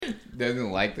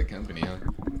doesn't like the company, huh?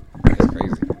 That's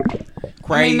crazy.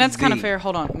 I mean, that's kind of fair.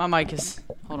 Hold on. My mic is...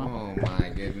 Hold on. Oh, my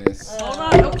goodness. Hold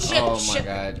on. Oh, shit. Oh, shit.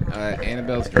 my God.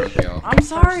 Annabelle's drunk, y'all. I'm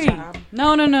sorry.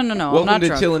 No. I'm Welcome not to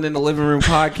drunk. Chilling in the Living Room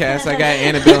podcast. I got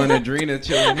Annabelle and Adrena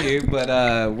chilling here,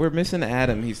 but we're missing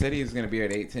Adam. He said he was going to be here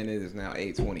at 8:10. It is now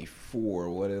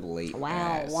 8:24. What a late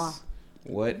ass.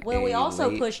 What Well, we also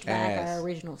late pushed back ass. our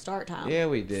original start time. Yeah,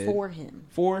 we did. For him.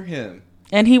 For him.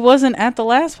 And he wasn't at the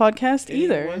last podcast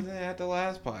either. He wasn't at the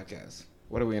last podcast.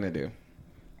 What are we going to do?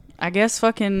 I guess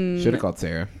fucking... Should have called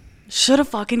Sarah. Should have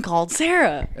fucking called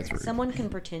Sarah. That's rude. Someone can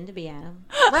pretend to be Adam.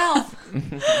 Ralph!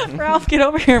 Ralph, get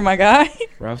over here, my guy.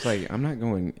 Ralph's like, I'm not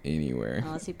going anywhere.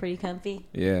 Oh, is he pretty comfy?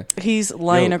 Yeah. He's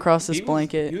laying Yo, across this he was-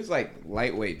 blanket. He was like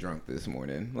lightweight drunk this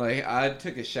morning. Like I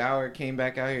took a shower, came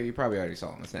back out here. You probably already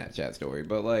saw in the Snapchat story,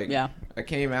 but like, Yeah. I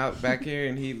came out back here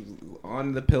and he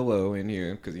on the pillow in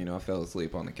here because I fell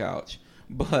asleep on the couch,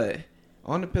 but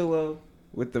on the pillow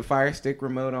with the Fire Stick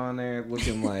remote on there,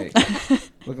 looking like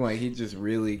he just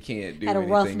really can't do Had a anything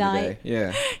rough today. night.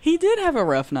 Yeah, He did have a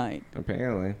rough night.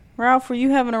 apparently. Ralph, were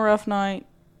you having a rough night?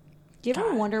 Do you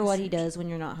ever wonder what he does when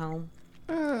you're not home?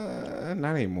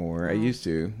 Not anymore. I used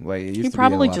to. Like it used He to be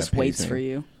probably a lot just of waits pacing. for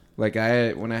you. Like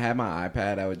when I had my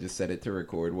iPad, I would just set it to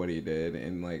record what he did,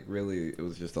 and like really, it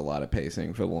was just a lot of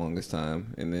pacing for the longest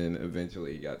time, and then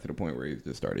eventually he got to the point where he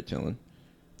just started chilling.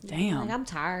 Damn. Like, I'm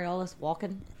tired of all this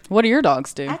walking. What do your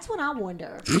dogs do? That's when I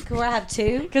wonder. Could I have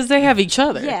two? Because they have each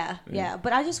other. Yeah.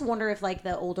 But I just wonder if, like,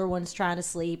 the older one's trying to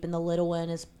sleep and the little one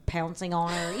is pouncing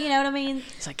on her. You know what I mean?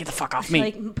 It's like, get the fuck off me.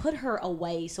 Like, put her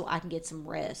away so I can get some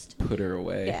rest. Put her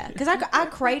away. Yeah. Because I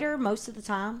crate her most of the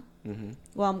time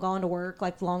while I'm going to work,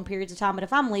 like, long periods of time. But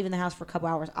if I'm leaving the house for a couple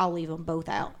hours, I'll leave them both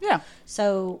out. Yeah.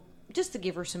 So, just to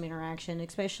give her some interaction,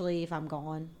 especially if I'm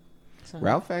gone. So.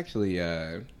 Ralph actually,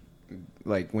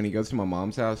 like when he goes to my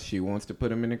mom's house, she wants to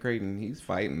put him in a crate, and he's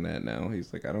fighting that now.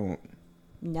 He's like, I don't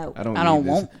I need don't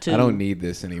this. want to. I don't need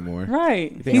this anymore.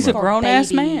 Right. think He's I'm a a-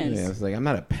 grown-ass baby. man. Yeah, I was like, I'm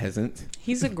not a peasant.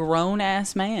 He's a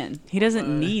grown-ass man. He doesn't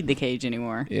need the cage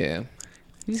anymore. Yeah.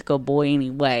 He's a good boy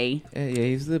anyway. Yeah,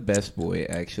 he's the best boy,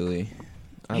 actually.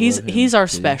 I He's love him he's our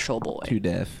to- special boy. To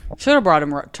death. Should have brought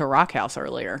him to Rock House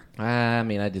earlier. I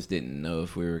mean, I just didn't know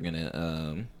if we were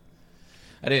gonna.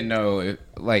 I didn't know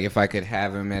if I could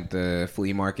have him at the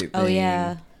flea market thing. Oh,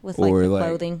 yeah. With, like, the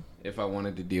clothing. If I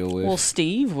wanted to deal with. Well,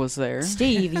 Steve was there.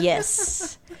 Steve,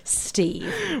 yes.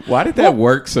 Steve. Why did that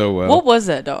work so well? What was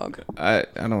that dog? I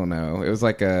don't know. It was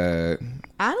like a.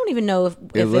 I don't even know if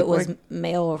it looked was like-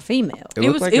 male or female. It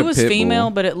looked was like it a was pit female,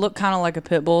 bull. but it looked kind of like a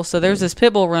pit bull. So there's this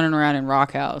pit bull running around in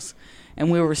Rock House,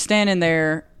 and we were standing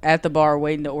there at the bar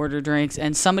waiting to order drinks,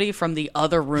 and somebody from the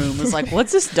other room was like,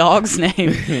 "What's this dog's name?"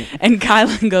 And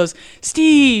Kylan goes,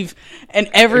 "Steve," and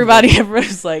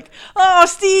everybody's like, "Oh,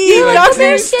 Steve, Like, dog's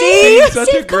name's Steve." Such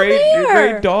Steve, a come great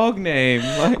here. dog name.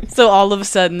 Like, So all of a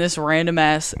sudden, this random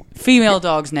ass female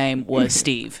dog's name was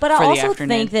Steve. But for I the also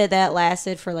afternoon. think that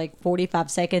lasted for like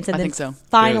 45 seconds. And I then think so.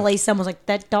 finally someone's like,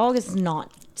 that dog is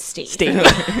not Steve. Steve.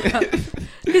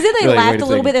 Because then they Like, laughed wait a a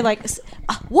little bit. second. They're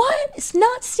like, what? It's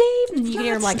not Steve? And you can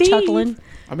hear him like chuckling.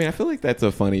 I mean, I feel like that's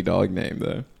a funny dog name,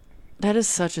 though. That is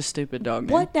such a stupid dog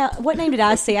name. What name did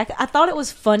I see? I thought it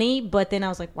was funny, but then I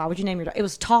was like, why would you name your dog? It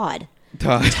was Todd.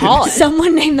 Todd?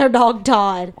 Someone named their dog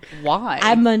Todd. Why?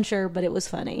 I'm unsure, but it was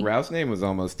funny. Ralph's name was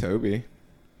almost Toby.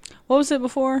 What was it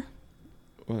before?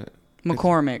 What?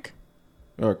 McCormick.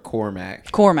 Or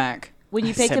Cormac. Cormac. When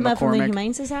you I picked said him up from the McCormick.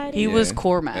 Humane Society? He was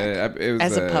Cormac. It was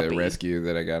as a puppy. rescue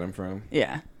that I got him from.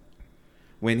 Yeah.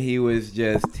 When he was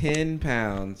just 10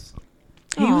 pounds.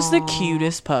 He was the Aw.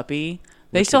 cutest puppy.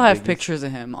 They With still the have biggest- pictures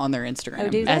of him on their Instagram Oh,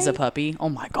 do as a they? puppy. Oh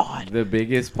my god. The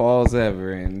biggest paws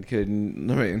ever, and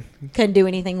couldn't Couldn't do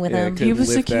anything with him. couldn't was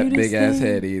the lift that cutest big ass thing.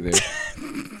 head either.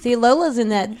 See, Lola's in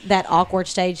that awkward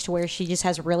stage to where she just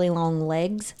has really long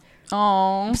legs.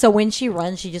 Oh, So when she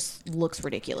runs, she just looks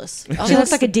ridiculous. She that's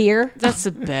looks like a deer. that's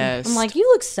the best. I'm like, you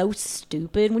look so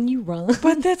stupid when you run.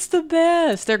 but that's the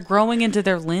best. They're growing into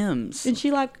their limbs. And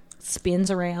she like spins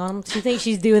around. She thinks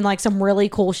she's doing like some really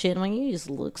cool shit. I'm like, you just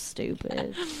look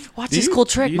stupid. Watch Do this you- cool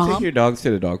trick, do you Mom. take your dogs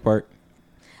to the dog park?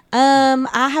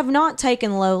 I have not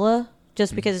taken Lola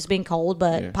just because it's been cold,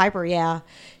 but Yeah. Piper, yeah.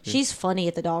 She's funny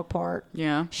at the dog park.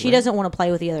 Yeah. She doesn't want to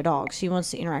play with the other dogs. She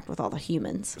wants to interact with all the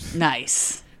humans.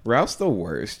 Nice. Ralph's the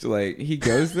worst. Like, he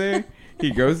goes there.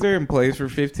 He goes there and plays for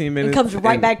 15 minutes. comes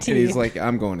right back to and you. He's like,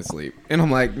 I'm going to sleep. And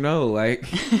I'm like, no, like.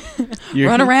 you're-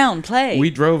 Run around, play. We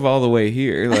drove all the way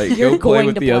here. Like, You're go play going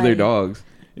with to the other play. dogs.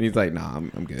 And he's like, nah,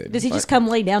 I'm good. Does he Like, just come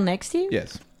lay down next to you?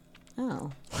 Yes.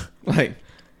 Oh. Like,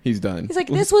 he's done. He's like,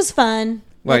 this was fun.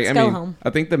 Let's go home. I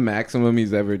think the maximum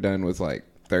he's ever done was like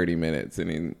 30 minutes,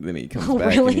 and then he comes Oh, back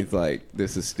really? and he's like,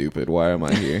 "This is stupid. Why am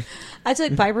I here?" I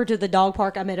took Piper to the dog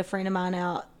park. I met a friend of mine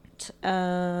out. I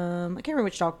can't remember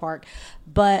which dog park,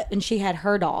 and she had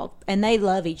her dog, and they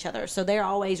love each other, so they're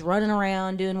always running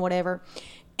around doing whatever.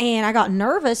 And I got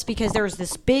nervous because there was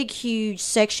this big, huge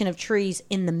section of trees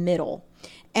in the middle,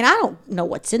 and I don't know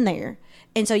what's in there.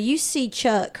 And so you see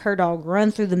Chuck, her dog,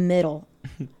 run through the middle,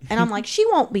 and I'm like, she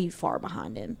won't be far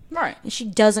behind him, Right. and she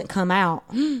doesn't come out.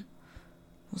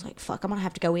 I was like, fuck, I'm going to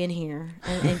have to go in here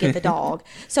and get the dog.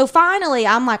 So finally,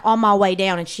 I'm like on my way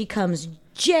down, and she comes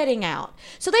jetting out.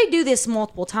 So they do this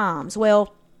multiple times.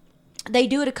 Well, they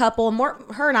do it a couple, and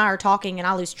her and I are talking, and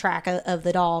I lose track of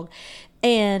the dog.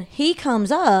 And he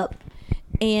comes up,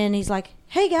 and he's like,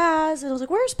 hey, guys. And I was like,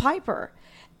 where's Piper?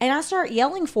 And I start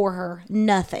yelling for her.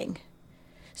 Nothing.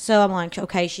 So I'm like,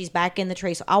 okay, she's back in the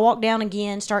tree. So I walk down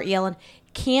again, start yelling.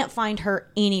 Can't find her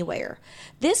anywhere.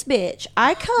 This bitch,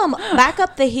 I come back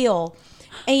up the hill,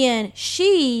 and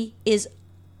she is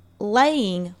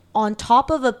laying on top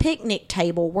of a picnic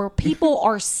table where people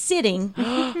are sitting,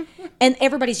 and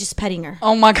everybody's just petting her.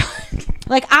 Oh my God.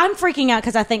 Like, I'm freaking out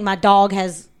because I think my dog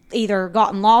has either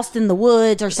gotten lost in the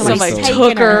woods or somebody's Somebody taken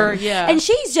took her. her, yeah. And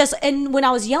she's just, and when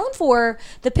I was yelling for her,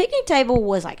 the picnic table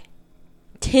was like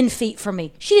 10 feet from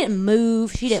me. She didn't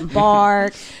move. She didn't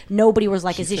bark. Nobody was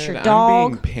like, is this your I'm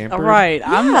dog? being pampered. All right.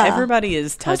 Yeah. Everybody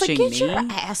is I was like, touching get your me.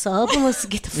 ass up and let's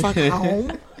get the fuck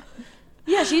home.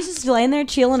 Yeah, she's just laying there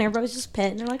chilling. Everybody's just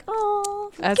petting her like,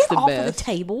 oh, That's get the off best. of the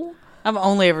table. I've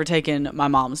only ever taken my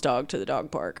mom's dog to the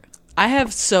dog park. I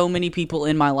have so many people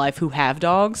in my life who have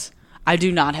dogs. I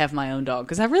do not have my own dog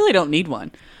because I really don't need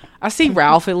one. I see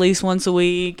Ralph at least once a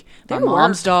week. My They're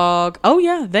mom's work. dog. Oh,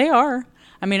 yeah, they are.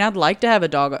 I mean, I'd like to have a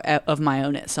dog of my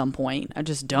own at some point. I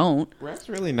just don't. That's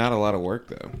really not a lot of work,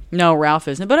 though. No, Ralph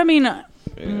isn't. But I mean, Yeah.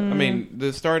 I mean,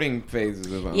 the starting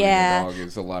phases of owning Yeah. a dog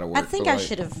is a lot of work. I think but, I like,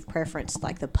 should have preferenced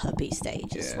like the puppy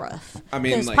stage. Is Yeah. rough. I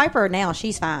mean, because like- Piper now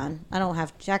she's fine. I don't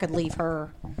have. I could leave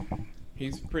her.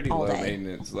 He's pretty all low day.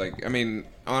 maintenance. Like, I mean,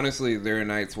 honestly, there are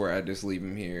nights where I just leave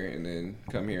him here and then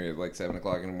come here at like 7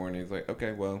 o'clock in the morning. He's like,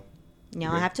 okay, well,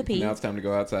 Now I have to pee. now it's time to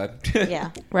go outside. Yeah,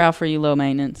 Ralph, are you low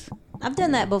maintenance? I've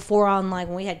done that before on like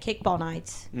when we had kickball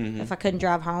nights. Mm-hmm. If I couldn't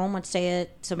drive home, I'd stay at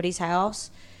somebody's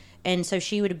house, and so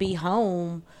she would be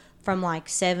home from like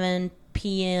 7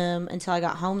 p.m. until I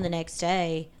got home the next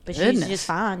day. But she's Goodness. just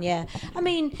fine. Yeah, I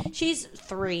mean she's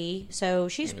 3, so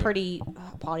she's pretty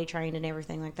potty trained and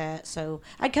everything like that. So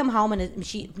I'd come home and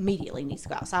she immediately needs to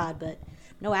go outside, but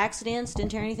no accidents,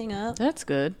 didn't tear anything up. That's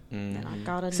good. And I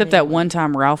got a Except new that one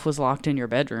time Ralph was locked in your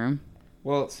bedroom.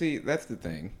 Well, see, that's the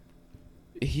thing.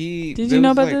 Did there you know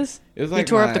was, about like- this? It was He like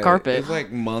tore up the carpet. It was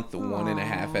like month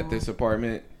 1.5 at this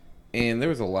apartment, and there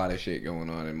was a lot of shit going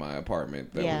on in my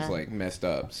apartment that Yeah. was like messed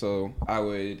up. So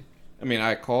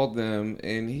I called them,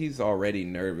 and he's already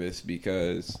nervous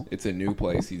because it's a new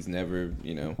place. He's never,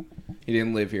 he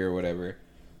didn't live here or whatever.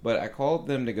 But I called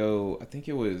them to go. I think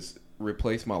it was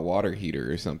replace my water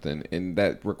heater or something, and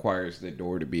that requires the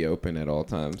door to be open at all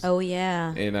times. Oh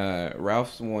yeah. And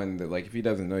Ralph's one that, like, if he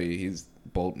doesn't know you, he's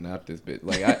bolting out this bit.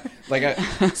 I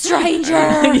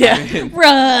Stranger. Yeah.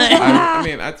 Run. I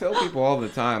mean, I tell people all the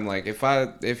time, like,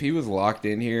 if he was locked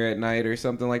in here at night or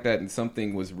something like that, and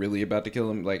something was really about to kill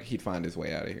him, like, he'd find his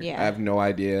way out of here. Yeah. I have no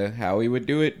idea how he would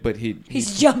do it, but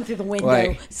He's jumped through the window.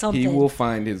 like something. he will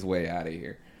find his way out of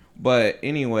here. But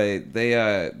anyway,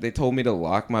 they told me to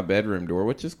lock my bedroom door,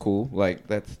 which is cool. Like,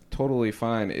 that's totally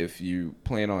fine if you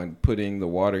plan on putting the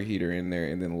water heater in there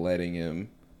and then letting him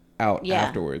out Yeah.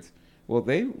 afterwards. Well,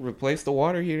 they replaced the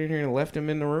water heater in here and left him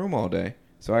in the room all day.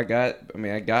 So I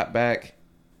got back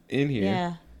in here,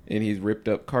 Yeah. and he's ripped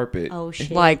up carpet. Oh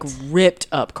shit. Like ripped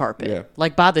up carpet. Yeah.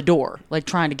 Like by the door. Like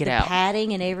trying to get the out.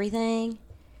 padding and everything.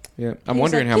 Yeah, I'm He's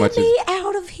wondering like, how much Get is. me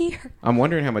out of here. I'm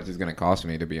wondering how much it's going to cost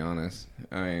me, to be honest.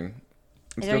 I mean, I'm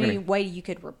Is still there any gonna- way you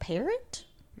could repair it?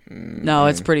 No,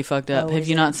 it's pretty fucked up. Oh, Have is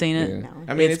you it? not seen it? Yeah. No.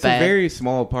 I mean, It's it's bad. a very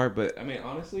small part, but I mean,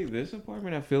 honestly, this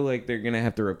apartment, I feel like they're gonna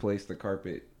have to replace the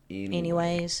carpet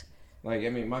Anyways. Like, I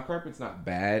mean, my carpet's not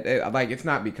bad. Like, it's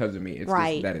not because of me. It's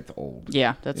Right. just that it's old.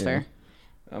 Yeah, that's Yeah. fair.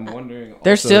 I'm wondering.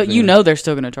 They're also still, then- they're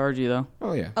still going to charge you though.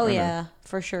 Oh yeah. Oh I know. yeah,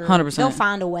 for sure. 100%. They'll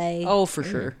find a way. Oh, for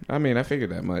sure. I mean, I figured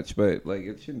that much, but like,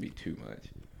 it shouldn't be too much.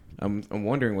 I'm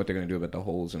wondering what they're gonna do about the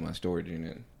holes in my storage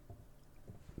unit.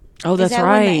 Oh, that's Is that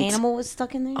right. when the animal was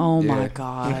stuck in there? Oh Yeah. my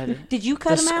god. Did you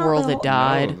cut The him out? squirrel the that whole-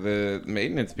 died. No, the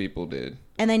maintenance people did.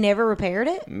 And they never repaired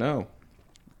it? No.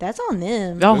 That's on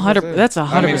them. Oh, That's what I said. that's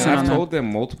 100% I mean, on I've them. told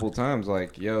them multiple times,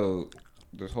 like, yo,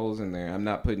 there's holes in there. I'm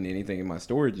not putting anything in my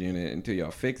storage unit until y'all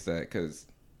fix that, because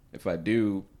if I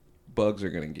do, bugs are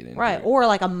gonna get in. Right, or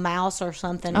like a mouse or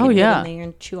something. Oh, can get yeah. in there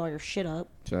and chew all your shit up.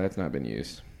 So that's not been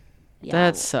used. Yeah,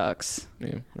 That sucks.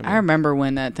 Yeah. I remember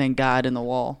when that thing died in the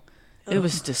wall. It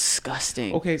was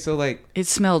disgusting. Okay, so like It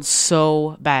smelled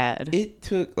so bad. it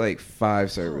took like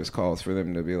 5 service calls for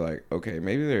them to be like, okay,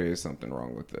 maybe there is something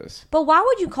wrong with this. But why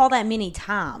would you call that many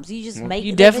times? You just make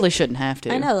You definitely shouldn't have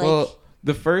to. I know, like Well,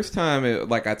 the first time,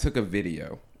 I took a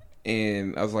video,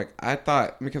 and I was like, I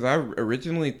thought, because I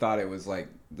originally thought it was like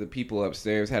the people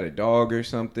upstairs had a dog or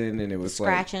something, and it was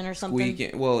Scratching like or something?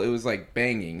 squeaking. Well, it was like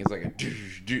banging. It's like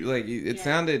a like it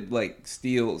sounded like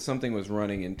steel. Something was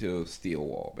running into a steel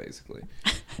wall, basically.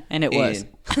 And it was.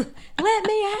 let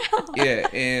me out. Yeah,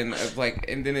 and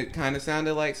and then it kind of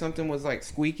sounded like something was like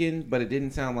squeaking, but it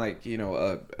didn't sound like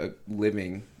a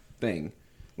living thing.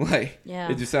 Like,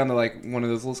 Yeah. it just sounded like one of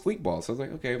those little squeak balls. So I was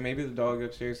like, okay, maybe the dog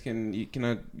upstairs can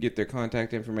I get their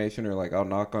contact information, or like I'll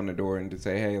knock on the door and just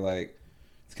say, hey, like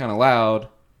it's kind of loud.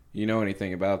 You know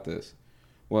anything about this?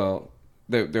 Well,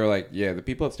 they're like, yeah, the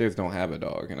people upstairs don't have a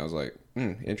dog, and I was like,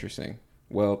 interesting.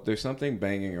 Well, there's something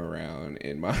banging around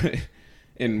in my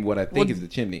in what I think is the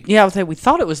chimney. Yeah, I would say we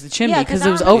thought it was the chimney Yeah, because I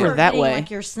it was remember over that getting, way. Like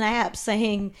your snap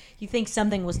saying you think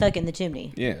something was stuck in the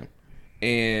chimney. Yeah.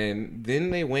 And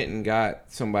then they went and got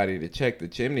somebody to check the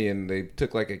chimney, and they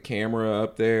took like a camera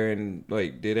up there and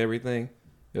like did everything.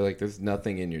 They're like, there's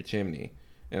nothing in your chimney.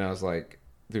 And I was like,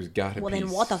 there's got to be Well, then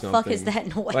what the fuck is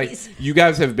that noise? Like, you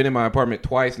guys have been in my apartment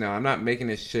twice now. I'm not making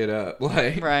this shit up.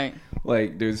 Like, Right.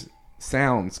 Like, there's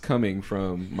sounds coming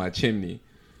from my chimney.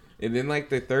 And then like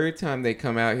the third time they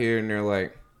come out here and they're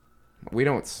like, we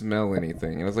don't smell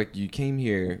anything. And I was like, you came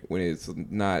here when it's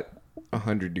not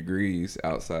 100 degrees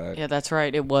outside. Yeah, that's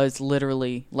right. It was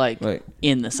literally like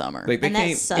in the summer. Like they And that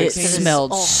came, sucks, they It came, because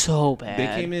smelled oh. so bad.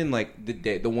 they came in like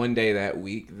the one day that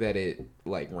week that it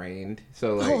like rained.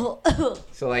 So like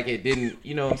so like it didn't,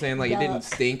 you know what I'm saying? Like it didn't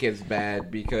Yuck. stink as bad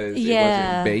because it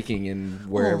Yeah. wasn't baking in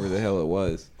wherever the hell it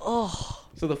was. Oh,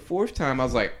 So the fourth time I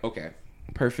was like, okay,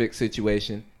 perfect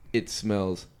situation. It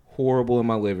smells horrible in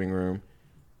my living room.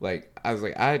 Like I was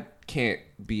like, I can't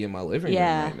be in my living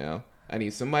Yeah. room right now. I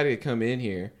need somebody to come in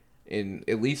here and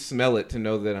at least smell it to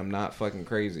know that I'm not fucking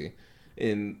crazy.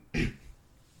 And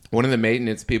one of the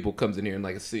maintenance people comes in here and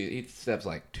like he steps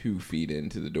like 2 feet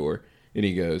into the door and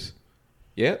he goes,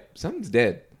 "Yep, something's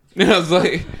dead." And I was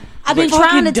like, I've been Fucking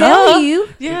trying to duh. tell you.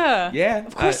 Yeah. Yeah,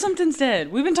 Of course something's dead.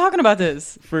 We've been talking about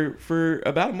this. for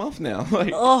about a month now.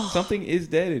 Like Ugh. something is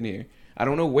dead in here. I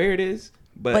don't know where it is,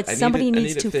 but I Somebody need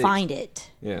needs it to fixed. find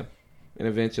it. Yeah, and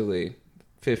eventually,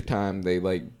 5th time they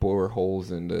like bore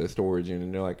holes in the storage unit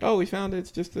and they're like, "Oh, we found it.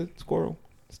 It's just a squirrel.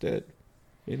 It's dead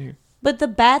in here." But the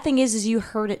bad thing is you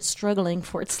heard it struggling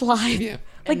for its life. Yeah.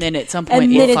 And then at some point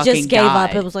And then it it fucking just gave up.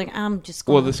 died. It was like, I'm just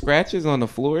Well, going the scratches on the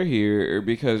floor here are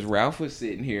because Ralph was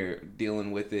sitting here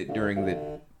dealing with it during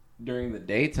the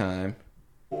daytime.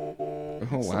 Oh wow,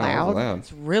 that was loud.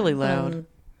 It's really loud.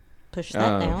 push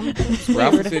that down. It's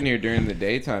Ralph was weird. sitting here during the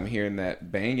daytime hearing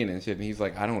that banging and shit, and he's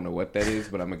like, "I don't know what that is,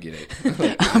 but I'm gonna get it.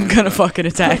 Like, I'm gonna fucking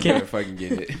I'm attack gonna it. fucking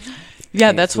get it." Yeah,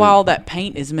 Can't that's why sleep. all that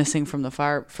paint is missing from the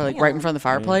fire, right in front of the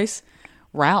fireplace.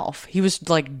 Ralph, he was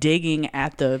like digging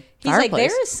at the He's fireplace. like,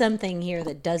 there is something here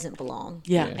that doesn't belong.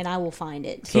 Yeah. And I will find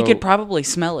it. He So- could probably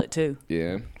smell it too.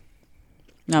 Yeah.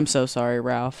 I'm so sorry,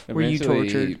 Ralph. Were you Eventually,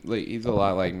 tortured? like, he's a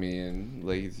lot like me, and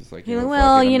like he's just like, You're know, like, fuck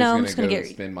well, it, you know, I'm I'm just just gonna gonna go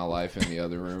get- spend my life in the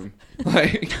other room.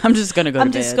 Like, I'm just gonna go to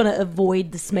I'm bed. just going to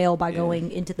avoid the smell by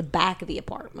going into the back of the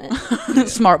apartment.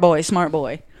 Smart boy, smart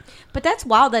boy. But that's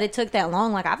wild that it took that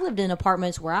long. Like, I've lived in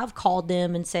apartments where I've called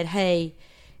them and said, hey,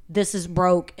 this is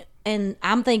broke. And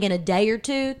I'm thinking a day or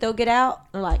two, they'll get out.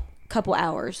 Or like a couple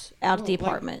hours out of the like,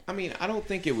 apartment. I mean, I don't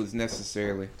think it was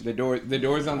necessarily the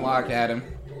door's unlocked, Adam.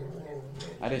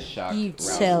 I just shocked. You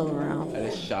Ralph. tell Ralph. I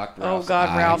just shocked Oh Ralph's God,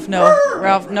 eye. Ralph, no,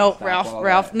 Ralph, no, Stop Ralph, all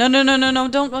Ralph, that. no,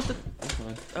 don't. What the?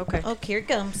 Okay. Oh, here it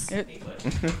comes. It-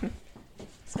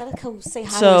 It's got to go say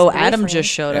hi So to his Adam boyfriend. just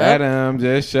showed up. Adam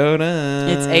just showed up.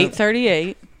 It's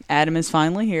 8:38. Adam is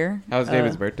finally here. How's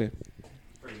David's birthday?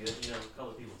 Pretty good, you know, a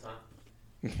couple people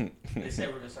time. They said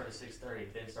we're gonna start at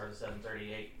 6:30, then start at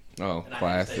 7:38. Oh, And I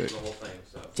had to stay classic. for the whole thing,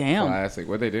 so Damn. Classic.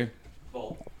 What'd they do?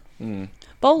 bold.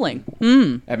 Bowling.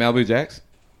 At Malibu Jacks?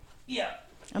 Yeah.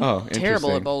 Oh, Terrible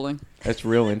interesting. at bowling. That's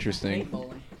real interesting.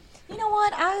 Bowling. You know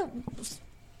what? I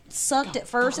sucked at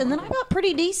first, and then I got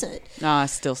pretty decent Nah, I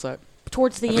still suck.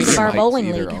 towards the I end think of the our mic's bowling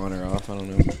either league. on or off. I don't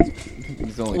know.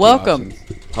 There's only two Welcome.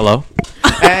 options. Hello.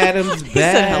 Adam's back.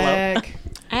 said hello.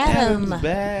 Adam,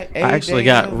 back. Hey, I actually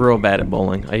Dan. got real bad at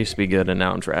bowling. I used to be good, and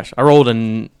now I'm trash. I rolled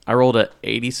at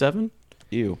 87.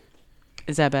 You.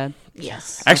 Is that bad?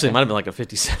 Yes. Actually, it might have been like a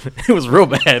 57. It was real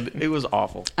bad. It was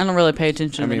awful. I don't really pay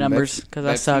attention to the numbers because I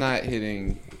that's suck. not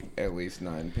hitting at least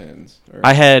 9 pins. Or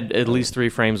I had at least 3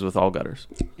 frames with all gutters.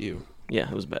 you. Yeah,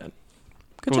 it was bad.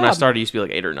 Good when job. I started, it used to be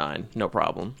like 8 or 9. No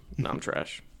problem. No, I'm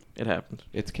trash. It happens.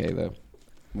 It's K though.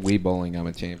 Wii bowling, I'm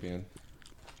a champion.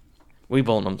 We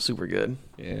bowling them super good.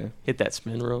 Yeah. Hit that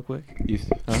spin real quick.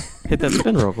 Huh? Hit that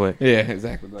spin real quick. Yeah,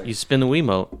 exactly. Like, You spin the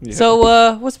Wiimote. yeah.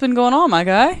 So, what's been going on, my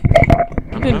guy?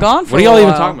 You've been gone for What are a y'all even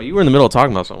while. talking about? You were in the middle of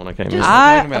talking about something when I came in. Just-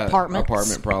 I- Talking about apartments.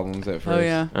 apartment problems at first. Oh,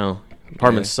 yeah. Oh,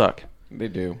 apartments Yeah. suck. They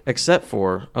do. Except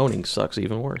for owning sucks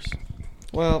even worse.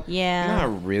 Well, Yeah.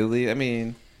 not really. I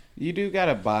mean, you do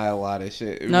gotta buy a lot of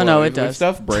shit. No, it if does.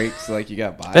 stuff breaks, like you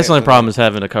gotta buy. That's it, the only but, problem is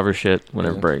having to cover shit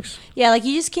whenever it Yeah. breaks. Yeah, like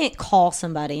you just can't call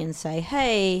somebody and say,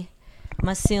 "Hey,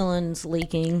 my ceiling's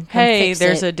leaking. Come Hey, fix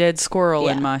there's it." a dead squirrel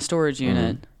Yeah. in my storage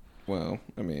unit. Well,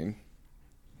 I mean,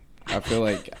 I feel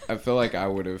like I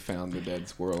would have found the dead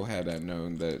squirrel had I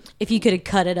known that. If you could have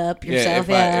cut it up yourself, if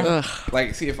I- yeah. if-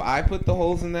 like, see, if I put the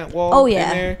holes in that wall, Oh,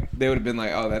 yeah. in there, they would have been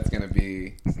like, "Oh, that's gonna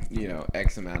be,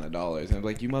 X amount of dollars." And I'm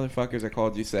like, "You motherfuckers! I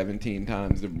called you 17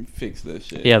 times to fix this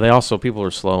shit." Yeah, people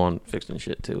are slow on fixing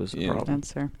shit too. Is the Yeah. problem.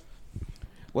 That's fair.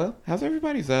 Well, how's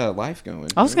everybody's life going?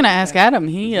 I was gonna ask Adam.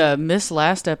 He missed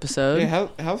last episode. Yeah,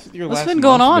 how's your What's last been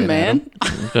going month on, been, man?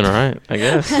 Adam? It's been all right, I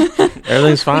guess.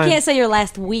 Everything's You fine. can't say your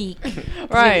last week.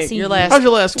 Right, seen your you. last How's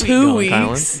your last week 2 going,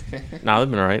 weeks. No, they've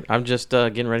been all right. I'm just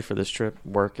getting ready for this trip,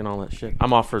 work and all that shit.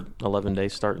 I'm off for 11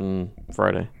 days starting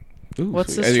Friday. Ooh,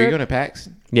 What's sweet. this Are you trip? going to PAX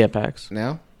Yeah, PAX.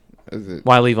 now? Is it?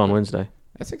 Well, I leave on Wednesday.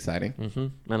 That's exciting.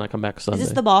 Mm-hmm. And I come back Is Sunday.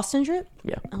 this the Boston trip?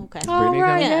 Yeah. Okay. Oh, Brittany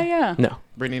right, coming? yeah. No,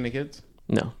 Brittany and the kids?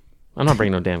 no. I'm not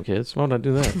bringing no damn kids. Why would I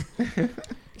do that?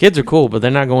 Kids are cool, but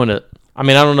they're not going to. I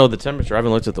mean, I don't know the temperature. I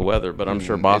haven't looked at the weather, but I'm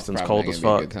sure It's Boston's probably cold not as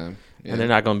gonna be a fuck. good time. Yeah. And they're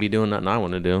not going to be doing nothing I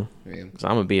want to do. Yeah. Because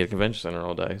I'm going to be at a convention center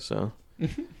all day, so.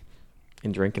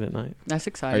 And drinking at night. That's Are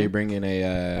exciting. you bringing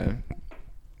a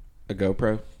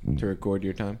GoPro to record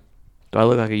your time? Do I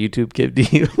look like a YouTube kid to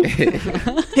you?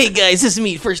 Hey guys, this is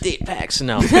me, first date packs.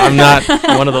 No, I'm not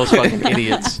one of those fucking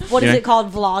idiots. What is You know? it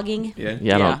called? Vlogging? Yeah.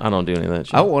 Yeah, I don't do any of that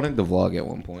shit. I wanted to vlog at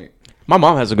one point. My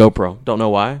mom has a GoPro. Don't know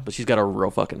why, but she's got a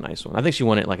real fucking nice one. I think she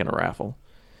won it like in a raffle.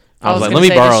 I was like, gonna let me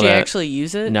say, borrow does she that. actually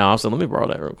use it? No, I was like, let me borrow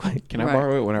that real quick. Can I Right.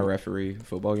 borrow it when I referee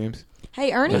football games?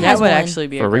 Hey, Ernie That has would one. actually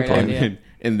be a For great replay. idea.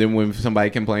 And then when somebody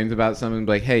complains about something,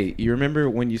 like, "Hey, you remember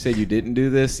when you said you didn't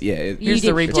do this?" Yeah. Here's the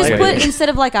did- replay. Just Yeah. put, instead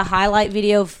of like a highlight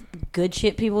video of good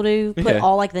shit people do, put Yeah.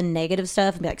 all like the negative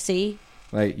stuff and be like, see?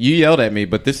 Like, you yelled at me,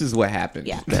 but this is what happened.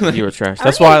 Yeah. You were trash.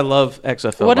 That's why I love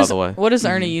XFL, What by does the way. what does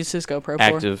Ernie use his GoPro for?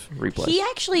 Active replays. He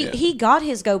actually, Yeah. he got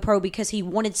his GoPro because he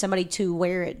wanted somebody to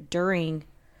wear it during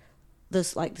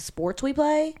this, like the sports we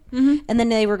play. Mm-hmm. And then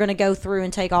they were going to go through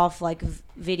and take off like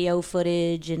video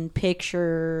footage and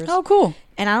pictures. Oh, cool.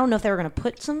 And I don't know if they were going to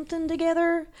put something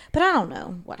together, but I don't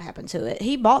know what happened to it.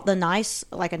 He bought the nice,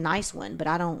 like a nice one, but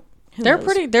I don't. Who They're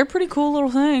knows? They're pretty cool little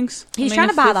things. He's I mean, trying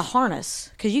to if buy it- the harness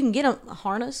because you can get a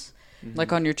harness.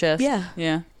 like on your chest. Yeah.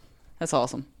 yeah, that's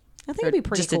awesome. I think Or it'd be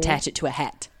pretty just cool. attach it to a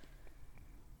hat.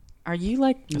 Are you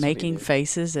like what he making did.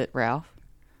 faces at Ralph?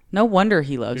 No wonder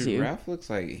he loves Dude, you. Ralph looks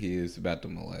like he is about to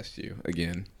molest you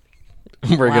again.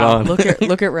 Bring it Wow, on.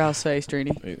 look at Ralph's face,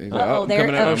 Trini. He's like, Uh-oh, I'm there-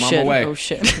 coming up. oh, I'm on shit! my way. Oh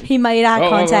shit! He made eye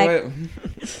contact.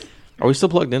 wait. Are we still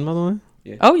plugged in, by the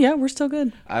way? Oh yeah, we're still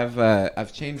good.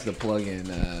 I've changed the plug-in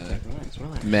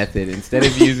method. Instead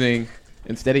of using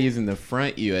the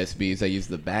front USBs, I use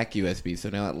the back USB. So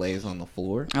now it lays on the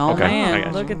floor. Oh Okay, I man,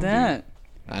 got look you. at that.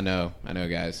 I know,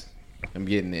 guys. I'm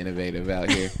getting innovative out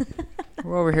here.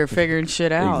 We're over here figuring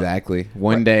shit out. Exactly.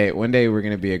 One day we're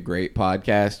gonna be a great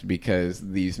podcast because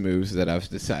these moves that I've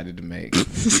decided to make.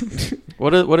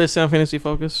 What is Sound Fantasy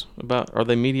Focus about? Are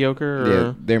they mediocre? Or,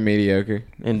 Yeah, they're mediocre.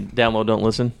 And download, don't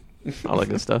listen? All that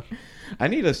good stuff. I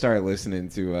need to start listening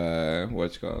to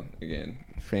what's it called again,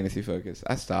 Fantasy Focus.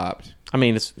 I stopped. I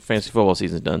mean, it's fantasy football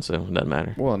season's done, so it doesn't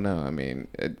matter. Well, no, I mean,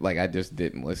 I just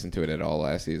didn't listen to it at all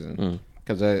last season. Mm.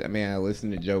 Because I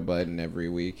listen to Joe Budden every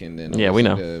week, and then I Yeah, we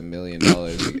listen know. to $1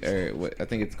 million, or what I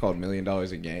think it's called $1 Million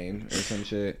a Game or some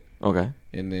shit. Okay.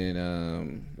 And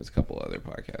then there's a couple other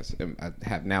podcasts. And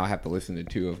I have to listen to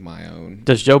 2 of my own.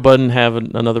 Does Joe Budden have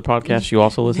another podcast you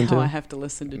also listen Now I to? have to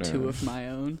listen to No. 2 of my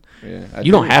own. Yeah, I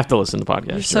You don't do. have to listen to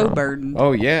podcasts. You're so Jerome. burdened.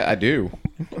 Oh yeah, I do.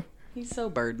 He's so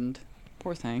burdened.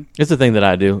 Poor thing. It's the thing that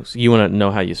I do. So you want to know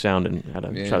how you sound and how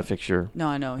to Yeah. try to fix your. No,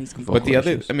 I know he's Vocal But the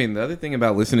other, issues. the other thing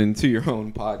about listening to your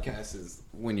own podcast is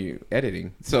when you're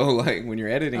editing. So like when you're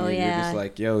editing, Oh, it, you're yeah. just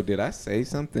like, yo, did I say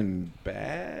something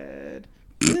bad?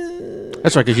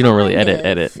 That's right, because you don't really Kind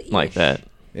edit of-ish. like that.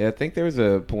 Yeah, I think there was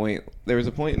a point. There was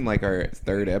a point in like our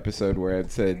third episode where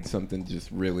I'd said something just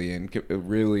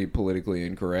really politically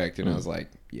incorrect, and I was like,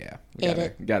 "Yeah,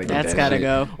 Edit. gotta get That's that gotta shit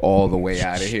go. all the way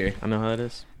out of here." I know how that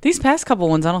is. These past couple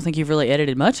ones, I don't think you've really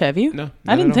edited much, have you? No, I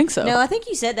not didn't at think so. No, I think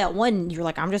you said that one. You're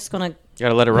like, I'm just gonna You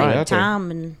gotta let it Right. ride. out there.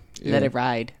 time and Let it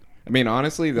ride. I mean,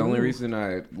 honestly, the only reason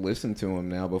I listen to them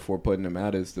now before putting them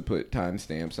out is to put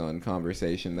timestamps on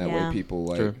conversation. That Yeah. way, people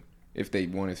like True. if they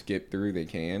want to skip through, they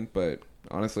can. But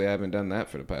honestly, I haven't done that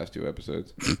for the past 2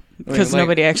 episodes I mean, Because like,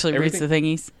 nobody actually reads everything-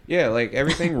 the thingies. Yeah, like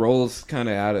everything rolls kind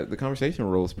of out of the conversation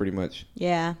rolls pretty much.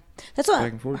 yeah. That's what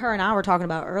Back and forth. her and I were talking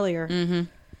about earlier. Mm-hmm.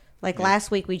 Like last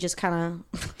week, we just kind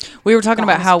of We were talking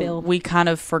Got about on how spill. we kind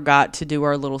of forgot to do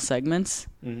our little segments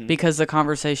because the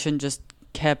conversation just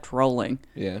kept rolling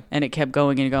Yeah. and it kept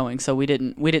going and going. So we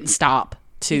didn't stop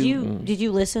to. did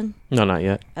you listen? No, not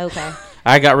yet. Okay,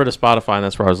 I got rid of Spotify, and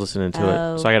that's where I was listening to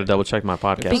Oh. it. So I got to double check my podcast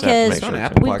app to Because make It's on sure.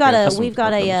 Apple we've got Podcast. we've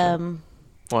got a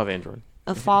We'll have Android.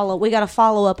 follow. We got a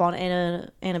follow up on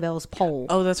Annabelle's poll.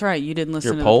 Oh, that's right. You didn't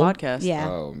listen Your to poll? the podcast. Yeah.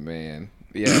 Oh man.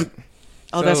 Yeah.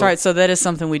 Oh, that's So- right. So that is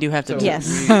something we do have to So do.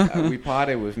 Yes. we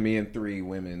potted with me and 3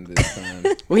 women this time.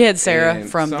 We had Sarah And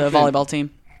from the something- volleyball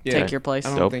team Yeah. take your place. I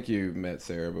don't Dope. think you met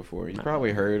Sarah before. You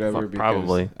probably heard of her because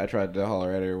Probably. I tried to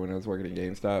holler at her when I was working at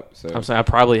GameStop. So I'm saying I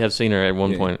probably have seen her at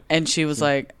one Yeah. point. And she was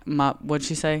like, "What'd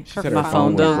she say? She said My her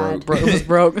phone phone was broke. was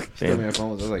broke." she told me her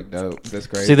phone was. I was like, dope. That's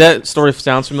great. See, that story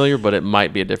sounds familiar, but it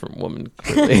might be a different woman.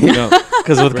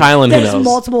 Because with Kylan, who There's knows?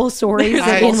 multiple stories There's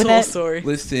that a end with whole that. story.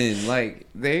 Listen, like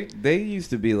they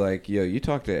used to be like, yo, you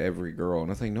talk to every girl, and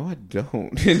I was like, no, I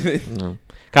don't. No.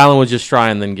 Kylan would just try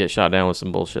and then get shot down with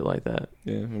some bullshit like that.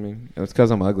 Yeah, I mean, it's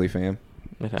because I'm ugly, fam.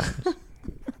 It happens.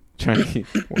 Trying to keep.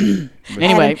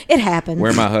 Anyway. it happened.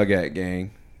 Where my hug at,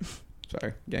 gang?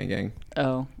 Sorry, gang.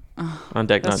 Oh, On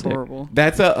deck, that's not dick. horrible.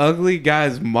 That's a ugly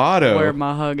guy's motto. Where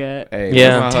my hug at? Hey, Yeah.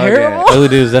 where my Terrible. hug at? Ugly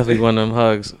dude is definitely one of them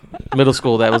hugs. Middle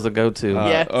school, that was the go-to.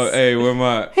 Yes. Oh, hey, where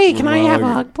my? Hey, where can my I have a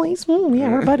hug hug, please? Yeah,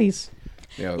 we're buddies.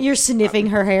 Yo, You're sniffing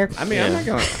her hair. I mean,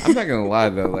 Yeah. I'm not gonna lie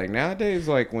though. Like nowadays,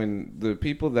 like when the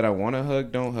people that I want to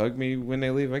hug don't hug me when they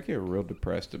leave, I get real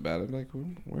depressed about it. I'm like,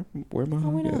 where my Oh,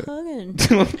 we're hug not at?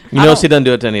 hugging. You know, she doesn't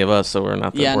do it to any of us, so we're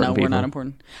not the Yeah, no, important we're people. not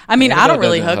important. I mean, I Annabelle don't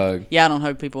really doesn't hug. hug. Yeah, I don't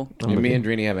hug people. And me and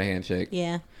Drini have a handshake.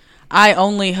 Yeah. I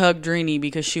only hugged Drini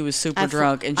because she was super I for-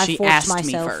 drunk and I she forced asked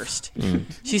myself. me first. Mm.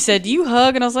 She said, "Do you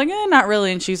hug?" And I was like, not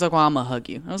really. And she's like, "Well, I'm gonna hug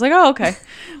you." I was like, "Oh, okay."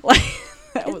 Like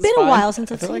that It's was been fine. a while since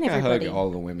I I've feel seen like I everybody. hug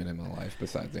all the women in my life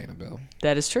besides Annabelle.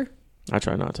 That is true. I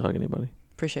try not to hug anybody.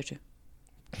 Appreciate you.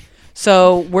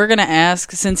 So we're gonna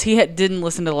ask, since he didn't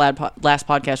listen to the last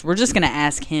podcast, we're just gonna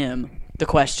ask him the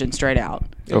question straight out,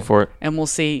 Go for it. and we'll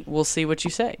see what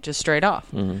you say, just straight off.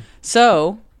 Mm-hmm.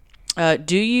 So,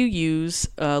 do you use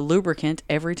lubricant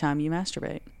every time you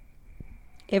masturbate?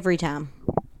 Every time.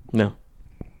 No.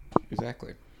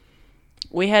 Exactly.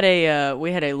 We had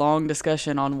a long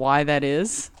discussion on why that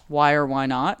is, why or why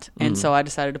not, and so I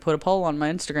decided to put a poll on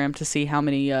my Instagram to see how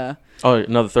many. Oh,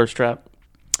 another thirst trap?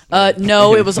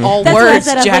 No, it was all That's what I words,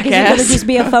 said. I was like, is it going to jackass. just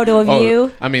be a photo of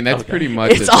you? I mean, that's pretty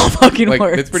much. It's all fucking like,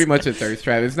 words. It's pretty much a thirst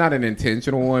trap. It's not an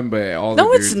intentional one, but all. No,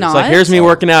 the it's dudes not. It's like, here's me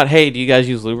working out. Hey, do you guys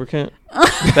use lubricant?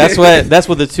 That's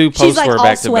what the two posts like were all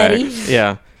back to back. sweaty.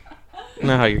 Yeah. I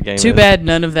know how your game Too is. bad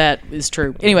none of that is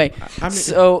true. Anyway, I mean-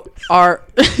 so our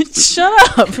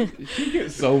shut up, You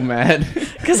get so mad.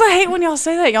 because I hate when y'all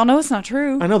say that. Y'all know it's not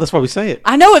true. I know, that's why we say it.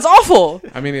 I know it's awful.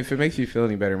 I mean, if it makes you feel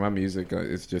any better, my music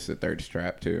is just a thirst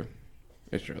trap too.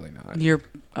 It's really not. You're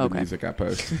The okay. music I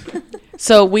post.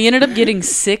 So we ended up getting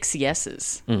 6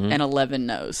 yeses Mm-hmm. and 11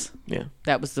 nos. Yeah.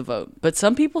 That was the vote. But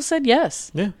some people said yes.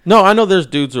 Yeah. No, I know there's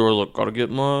dudes who are like, gotta get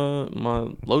my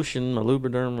lotion, my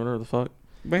Lubriderm, whatever the fuck.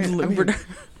 Man, I mean, Lubriderm.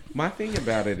 my thing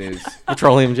about it is,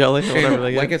 Petroleum jelly, or whatever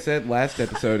they like I get. said last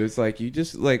episode, it's like you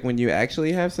just like when you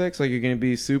actually have sex, like you're gonna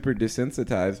be super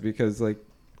desensitized because like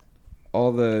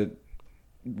all the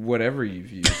whatever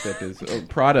you've used at this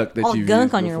product that All you've gunk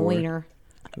used on your before. wiener.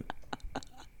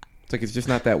 It's like it's just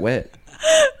not that wet.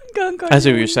 Gunk on I see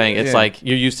your what you're saying. It's Yeah. like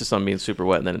you're used to something being super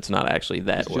wet, and then it's not actually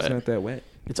that It's just wet. not that wet.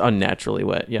 It's unnaturally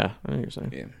wet. Yeah, I know what you're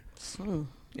saying. Yeah. Hmm.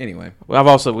 Anyway, Well,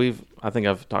 I think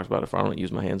I've talked about it before. I don't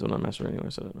use my hands when I masturbate anyway,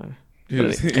 so it doesn't matter. you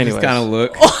But just, anyways. kind of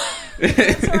look.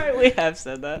 That's right. We have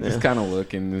said that. Just kind of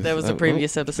look, and That was the oh,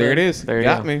 previous episode. There it is. There you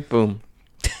Got go. me. Boom.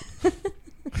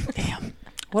 Damn.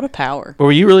 What a power. But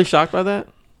were you really shocked by that?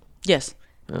 Yes.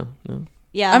 No, no.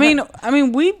 Yeah. I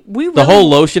mean, we The really, whole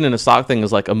lotion and a sock thing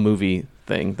is like a movie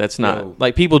thing. That's not Yo.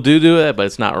 like people do it, but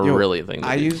it's not Yo, really a thing. to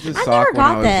I do. used a never sock when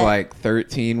got I was that. like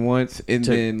 13 once, and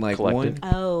To then like collect one. it.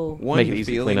 Oh. One Make it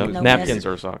easy to feeling clean up. was- No Napkins mess.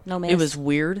 or a sock. No mess. it was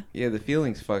weird. Yeah, the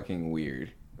feeling's fucking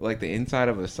weird. like the inside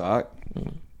of a sock.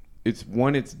 It's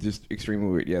just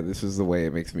extremely weird. Yeah, this is the way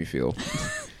it makes me feel.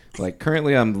 Like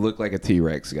currently, look like a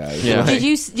T-Rex, guys. Yeah. Like,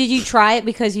 Did you try it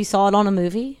because you saw it on a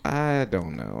movie? I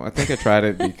don't know. I think I tried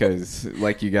it because,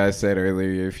 like you guys said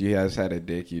earlier, if you guys had a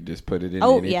dick, you just put it in.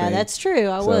 Oh anything. yeah, that's true.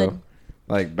 I would.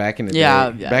 Like back in the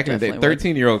Yeah, day, yeah, back in the day, definitely would.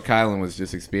 13-year-old Kylan was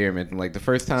just experimenting. Like the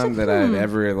first time that I'd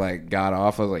ever like got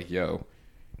off, I was like, "Yo,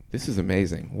 this is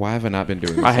amazing. Why have I not been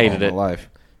doing this I hated all it. my life?"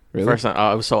 Really? First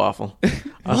time, it was so awful. I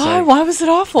was Why? like, Why was it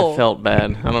awful? It felt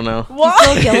bad. I don't know. You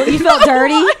felt guilty? You felt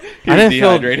dirty? He I was didn't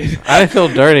dehydrated. I didn't feel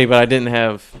dirty, but I didn't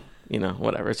have,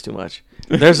 whatever. It's too much.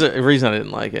 There's a reason I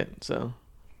didn't like it. So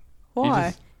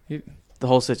Why? the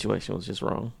whole situation was just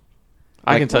wrong.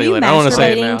 Like, I can tell Were you you later. I don't want to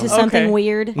say it masturbating now. to something Okay.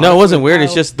 weird? No, it wasn't weird.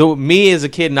 It's Oh. just me as a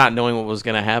kid not knowing what was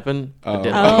going to happen. I Oh.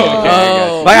 didn't Oh. like it.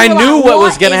 Oh. Like I You were knew like, what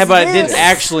was "What going to is happen, but I didn't this?"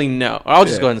 actually know. I'll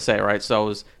just Yeah. go ahead and say it, right? So it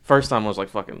was first time I was like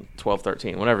fucking 12,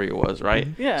 13, whatever it was, right?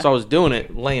 Yeah. So I was doing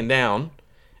it laying down,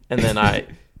 and then I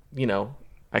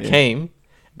came,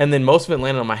 and then most of it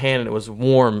landed on my hand, and it was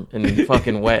warm and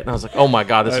fucking wet, and I was like, oh my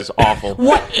god, this is awful.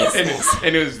 What is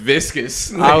and it was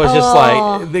viscous. I was just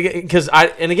like, because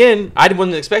I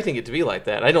wasn't expecting it to be like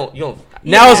that.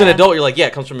 Now as an Yeah. adult, you're like, yeah,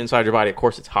 it comes from inside your body. Of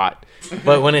course, it's hot.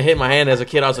 But when it hit my hand as a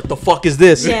kid, I was like, the fuck is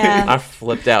this? Yeah. I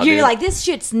flipped out. You're dude. like, this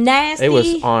shit's nasty. it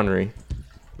was ornery.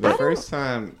 The first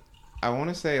time, I want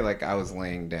to say like I was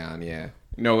laying down. Yeah,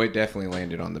 no, it definitely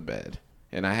landed on the bed,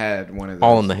 and I had one of those.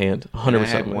 All in the hand, and 100%. I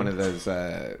had one of those.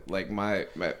 Like my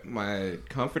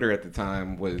comforter at the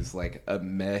time was like a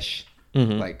mesh.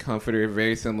 Like comforter,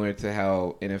 very similar to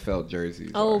how NFL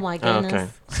jerseys. Oh are. my Oh, goodness.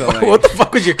 okay. So like, What the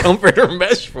fuck was your comforter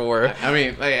mesh for? I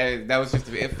mean, like, that was just,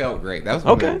 it felt great. That was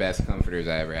one of Okay. the best comforters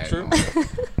I ever had. True.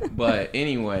 But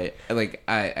anyway, like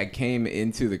I came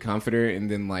into the comforter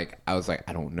and then like I was like,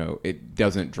 I don't know, it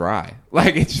doesn't dry.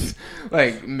 Like it's just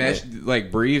like mesh, like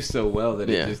breathes so well that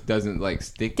Yeah. it just doesn't like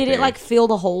stick. Did there. it like fill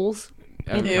the holes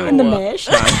in Ew. the mesh?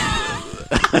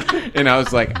 And I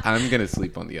was like, I'm gonna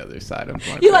sleep on the other side of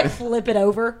my You like bed. flip it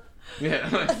over Yeah.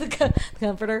 the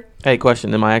comforter. Hey,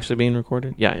 question: am I actually being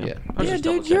recorded? Yeah, I am. Yeah. I was Yeah, just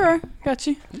dude, double-checking. got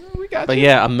you. We got But you.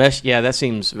 yeah, a mesh. Yeah, that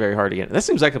seems very hard to get. That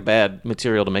seems like a bad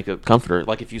material to make a comforter.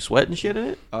 Like if you sweat and shit in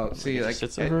it. Oh, see, It like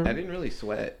sits I over. didn't really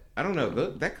sweat. I don't know.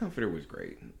 That comforter was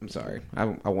great. I'm sorry.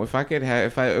 If I could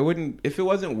have, if it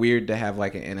wasn't weird to have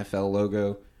like an NFL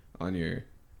logo on your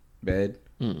bed.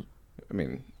 I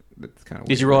mean, that's kind of.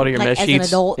 Did you roll out of your Like, mesh as an sheets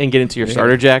adult? and get into your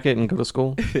starter jacket and go to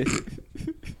school?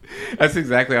 That's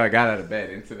exactly how I got out of bed,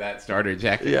 into that starter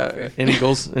jacket. Yeah, an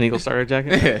Eagles starter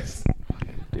jacket. Yes.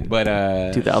 But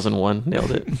 2001,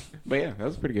 nailed it. But yeah, that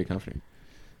was a pretty good comforter.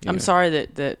 I'm Yeah. sorry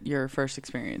that your first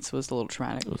experience was a little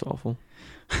traumatic. It was awful.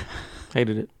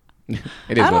 Hated it.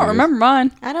 It is I what don't it is. remember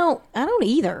mine. I don't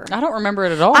either. I don't remember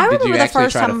it at all. I Did remember you the actually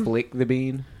first try time. to flick the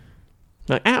bean?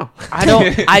 Like, ow.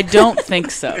 I don't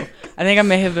think so. I think I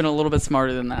may have been a little bit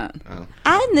smarter than that. Oh,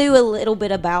 I knew a little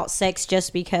bit about sex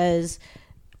just because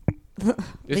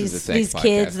this is a sex these podcast,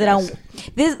 kids that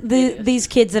guys. these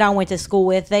kids that I went to school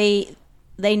with, they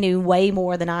knew way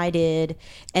more than I did,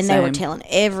 and they were Same. telling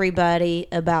everybody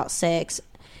about sex.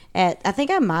 I think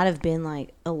I might have been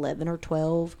like 11 or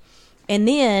 12. And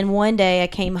then one day I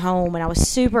came home and I was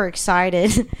super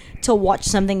excited to watch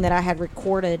something that I had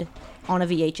recorded on a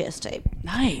VHS tape.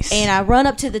 Nice. And I run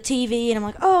up to the TV and I'm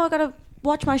like, oh, I gotta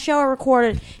watch my show I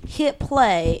recorded. Hit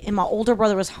play, and my older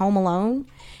brother was home alone,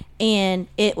 and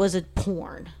it was a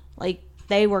porn. Like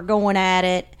they were going at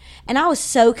it, and I was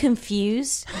so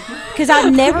confused because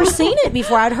I'd never seen it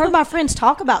before. I'd heard my friends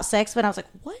talk about sex, but I was like,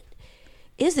 what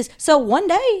is this? So one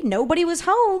day, nobody was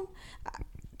home.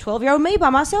 12-year-old me by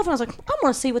myself, and I was like, I'm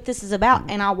gonna see what this is about.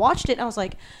 And I watched it, and I was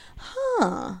like,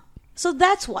 huh. So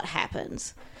that's what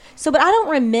happens. So, but I don't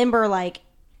remember like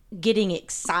getting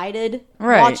excited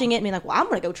Right. watching it and being like, well, I'm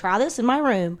gonna go try this in my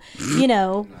room,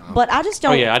 But I just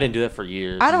don't. Oh yeah, I didn't do that for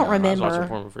years. I don't I was remember. watching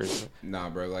porn for years. Nah,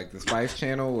 bro. Like the Spice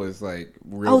Channel was like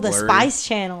real. Oh, the blurry. Spice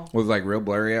Channel. Was like real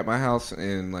blurry at my house,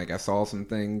 and like I saw some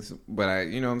things, but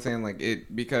you know what I'm saying, like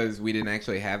it, because we didn't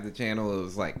actually have the channel. It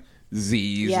was like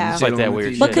Z's. Yeah. And It's shit like that on the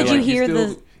weird TV. But shit. could you Like, hear still,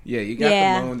 the- Yeah, you got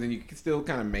Yeah. the moans, and you could still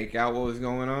kind of make out what was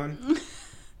going on.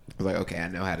 I was like, okay, I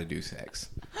know how to do sex.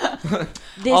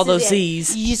 This All is those it.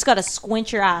 Z's. You just gotta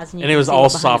squint your eyes, and, you And it can was see all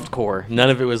behind soft it. core. None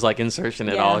of it was like insertion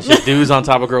at Yeah. all. It's just dudes on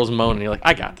top of girls moaning. You're like,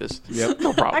 I got this. Yep.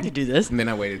 No problem. I could do this. And then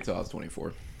I waited till I was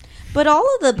 24. But all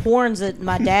of the porns that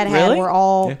my dad had Really? were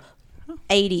all Yeah.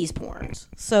 80s porns.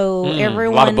 So a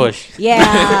everyone, lot of Bush.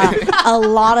 Yeah, a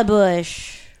lot of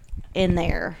Bush in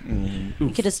there. Mm-hmm.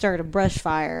 You could have started a brush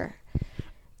fire.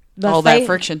 My All that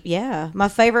friction. Yeah, my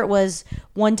favorite was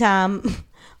one time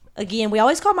again, we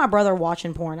always call my brother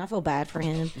watching porn. I feel bad for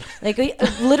him. Like, we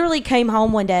literally came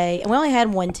home one day, and we only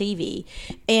had one TV.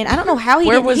 And I don't know how he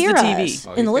Where didn't was the hear TV? us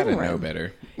Oh, in the he's living gotta know room.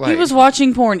 better. He Like, was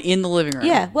watching porn in the living room.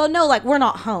 Yeah. Well, no, like, we're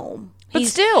not home. But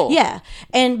still. Yeah.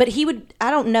 But he would,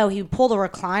 I don't know, he would pull the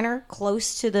recliner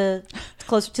closer to the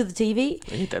TV.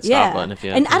 Hit that stop button if you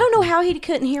have And to. I don't know how he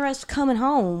couldn't hear us coming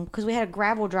home because we had a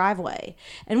gravel driveway.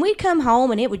 And we'd come home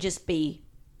and it would just be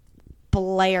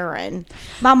blaring.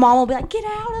 My mom would be like, "Get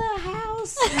out of the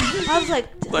house." I was like,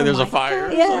 Like there's "Oh a my fire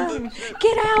God, or yeah. something.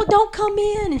 Get out, don't come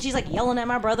in. And she's like yelling at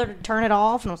my brother to turn it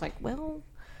off. And I was like, well,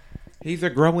 he's a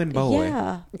growing boy.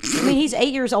 yeah. I mean, he's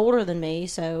 8 years older than me,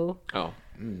 so Oh,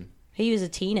 he was a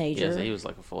teenager. yes, he was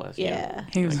like a full ass. Yeah.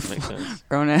 He was Makes sense.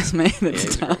 grown ass man. Yeah,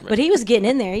 he's a grown man. But he was getting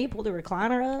in there. He pulled the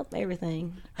recliner up,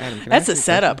 everything. Adam, can I That's ask a you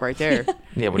setup right there.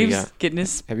 Yeah, what He do you was got? getting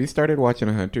his. Have you started watching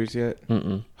Hunters yet?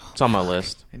 Mm-mm. It's on my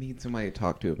list. I need somebody to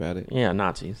talk to about it. Yeah,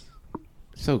 Nazis.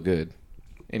 So good.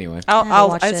 Anyway, haven't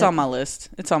watched It's it. on my list.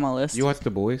 It's on my list. you watched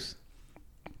The Boys?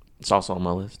 It's also on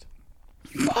my list.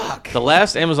 Fuck. The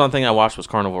last Amazon thing I watched was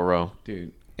Carnival Row.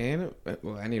 Dude,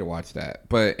 well, I need to watch that.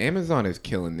 But Amazon is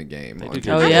killing the game. on do TV. good.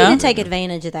 Oh, I yeah? need to take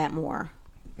advantage of that more.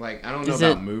 Like, I don't know Is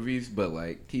about it- movies, but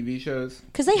like TV shows.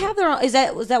 Because they have their own,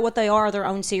 was that what they are, their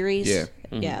own series? Yeah.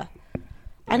 Yeah.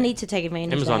 I need to take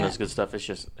advantage Amazon of does that. good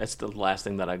stuff. It's the last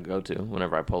thing that I go to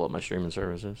whenever I pull up my streaming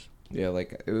services. Yeah,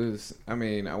 like it was. I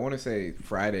mean, I want to say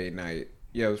Friday night.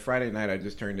 Yeah, it was Friday night. I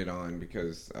just turned it on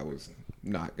because I was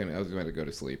I was going to go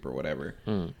to sleep or whatever,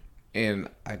 and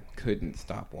I couldn't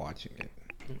stop watching it.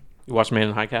 You watch Man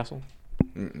in High Castle?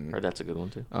 Heard that's a good one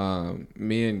too.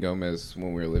 Me and Gomez,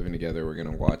 when we were living together, were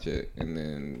gonna watch it, and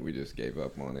then we just gave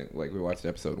up on it. Like we watched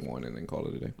episode 1 and then called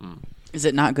it a day. Is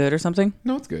it not good or something?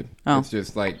 No, it's good. Oh. It's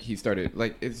just like he started.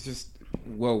 Like it's just.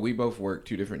 Well, we both worked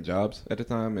 2 different jobs at the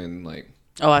time, and like.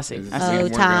 Oh, I see. It's I just see. we Oh,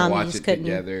 weren't time, gonna you watch just it couldn't-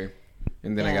 together,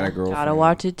 and then I Yeah. got a girlfriend. Gotta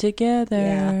watch it together.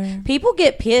 Yeah. People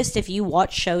get pissed if you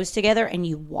watch shows together and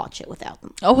you watch it without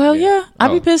them. Oh hell yeah!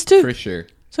 I'd be pissed too. for sure.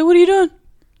 So what are you doing?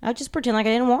 I just pretend like I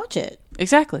didn't watch it.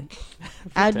 Exactly.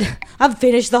 I've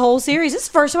finished the whole series. This is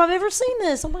the first time I've ever seen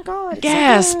this. Oh my god! it's so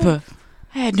Gasp! good.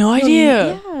 I had no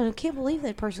idea. Yeah, I can't believe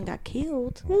that person got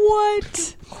killed.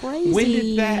 What? Crazy. When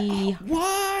did that?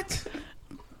 What?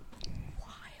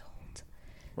 Wild.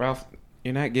 Ralph,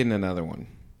 you're not getting another one.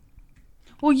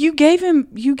 Well, you gave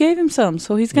him some,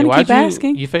 so he's gonna why'd keep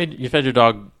asking. You fed your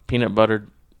dog peanut buttered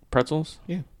pretzels?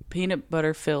 Yeah. Peanut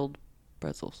butter filled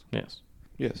pretzels. Yes.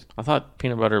 Yes. I thought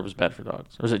peanut butter was bad for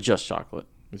dogs, or is it just chocolate?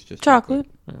 It's just Chocolate.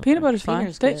 Peanut butter's fine.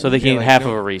 Peanut's They- good. So they can Yeah, eat like, half no,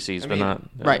 of a Reese's, I but mean- not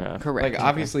right. half. Correct. Like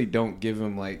obviously, don't give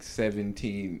him like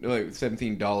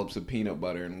 17 dollops of peanut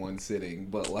butter in one sitting,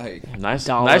 but like Nice,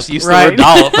 Dollop. nice use Right. the word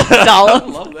dollop. Dollop.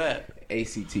 Love that.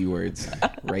 ACT words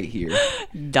right here.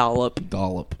 Dollop.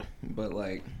 Dollop. But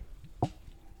like,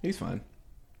 he's fine.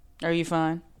 Are you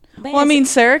fine? Man, Well, I mean,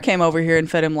 Sarah came over here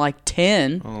and fed him like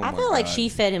 10. Oh I my feel like God. she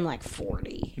fed him like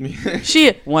 40.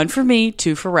 She 1 for me,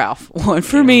 2 for Ralph. 1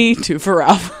 for me, 2 for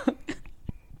Ralph.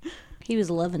 He was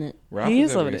loving it. Ralph He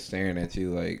is is over loving there it. staring at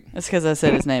you like. That's because I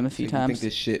said his name a few You think times.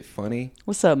 this shit funny?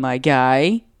 What's up, my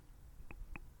guy?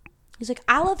 He's like,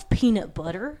 I love peanut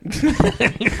butter.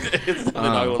 The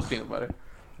dog loves peanut butter.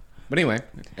 But anyway,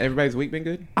 everybody's week been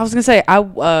good. I was gonna say I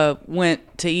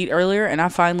went to eat earlier and I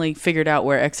finally figured out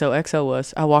where XOXO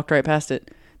was. I walked right past it.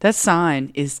 That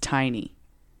sign is tiny.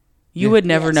 You would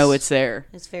never Yes. know it's there.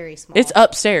 It's very small. It's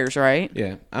upstairs, right?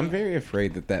 Yeah, I'm very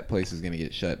afraid that place is gonna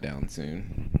get shut down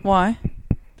soon. Why?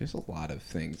 There's a lot of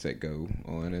things that go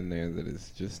on in there that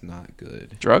is just not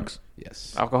good. Drugs,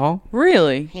 Yes. alcohol.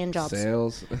 Really? hand jobs.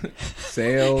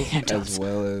 Sales, as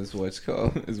well as what's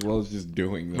called, as well as just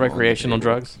doing them on the Recreational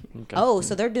table. drugs. Okay. Oh,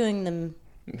 so they're doing them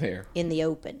There, in the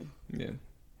open. yeah.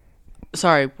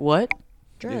 Sorry, what?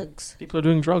 Drugs. People are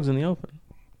doing drugs in the open.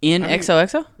 In I mean-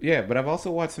 XOXO? Yeah, but I've also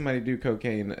watched somebody do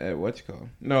cocaine at what's it called?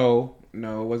 No, it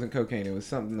wasn't cocaine. It was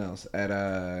something else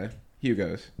at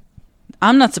Hugo's.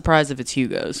 I'm not surprised if it's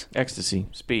Hugo's. Ecstasy,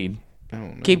 speed. I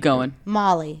don't know. Keep going.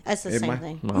 Molly. That's the It same might-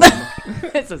 thing.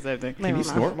 It's the same thing. Can Never you mind.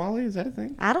 snort Molly? Is that a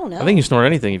thing? I don't know. I think you snort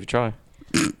anything if you try.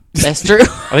 That's true.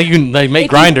 I think you can make If you-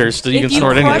 grinders so you if can you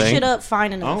snort crush anything. it up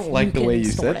fine enough, I don't like the can way you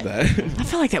snort said it. that. I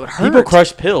feel like that would hurt. People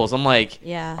crush pills. I'm like,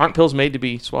 Yeah. aren't pills made to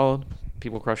be swallowed?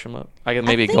 People crush them up. I guess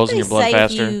maybe I it think goes in they your blood say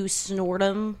faster. If you snort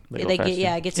them, They they go get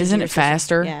faster. it gets. Isn't into it your system.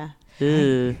 faster? Yeah.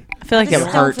 Ugh. I feel like I that just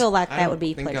would don't hurt. feel like I that don't would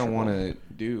be think I pleasurable. want to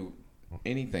do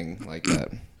anything like that.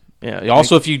 Yeah.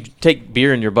 Also, if you take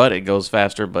beer in your butt, it goes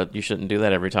faster. But you shouldn't do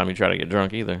that every time you try to get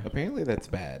drunk either. Apparently, that's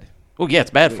bad. Well, yeah, it's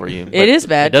bad for you. It is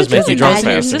bad. It does Just make you drunk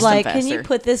imagine faster. System Like, faster. can you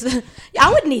put this?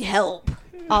 I would need help.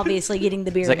 obviously getting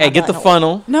the beer. He's like, in my hey, get the butthole.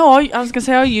 funnel. No, I was gonna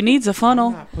say all you need's a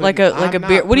funnel, like a I'm beer.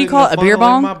 not What do you putting call it? the A beer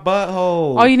funnel in bong? my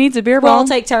butthole. All you need's a beer We'll all bong.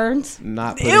 take turns.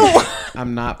 Not putting,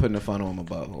 I'm not putting a funnel in my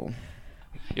butthole.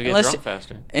 You'll get Unless- drunk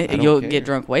faster. don't You'll care. get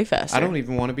drunk way faster. I don't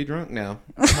even want to be drunk now.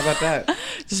 How about that?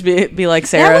 Just be like That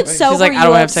Sarah. would sober She's like, I you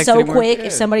don't up have sex so anymore. quick Yeah.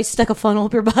 if somebody stuck a funnel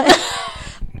up your butt.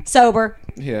 Sober,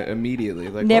 Yeah, immediately.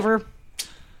 Like, never.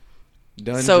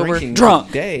 done Sober, drinking drunk.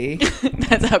 all day.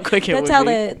 That's how quick it That's would how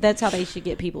be. that's how they should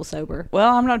get people sober.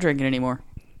 Well, I'm not drinking anymore.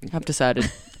 I've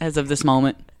decided as of this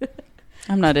moment.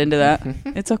 I'm not into that.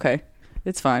 It's okay.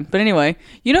 It's fine. But anyway,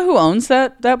 you know who owns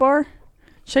that bar?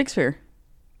 Shakespeare.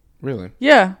 Really?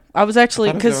 Yeah, I was actually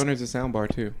I thought the because owner's a sound bar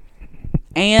too.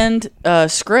 and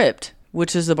Script,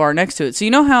 which is the bar next to it. So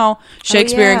you know how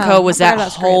Shakespeare and yeah. Co. was I forgot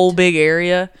that about whole Script. big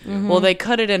area? Well, they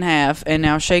cut it in half, and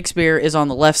now Shakespeare is on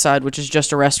the left side, which is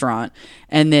just a restaurant,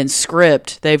 and then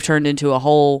Script they've turned into a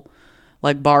whole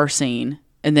like bar scene,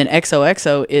 and then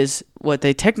XOXO is what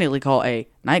they technically call a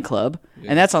nightclub,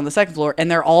 and that's on the second floor, and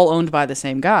they're all owned by the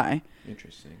same guy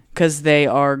Interesting. because they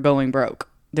are going broke.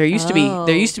 There used to be So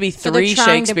they're three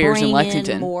trying to Shakespeares in bring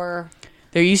Lexington. more.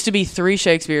 There used to be 3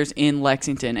 Shakespeares in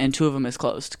Lexington, and 2 of them is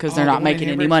closed because they're Oh, the not one in making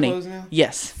any Hamburg's money. closed now?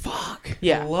 Yes. Fuck.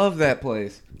 Yeah. I love that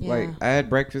place. Yeah. Like, I had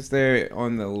breakfast there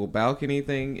on the little balcony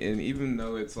thing, and even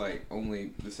though it's like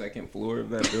only the second floor of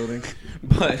that building,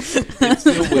 but it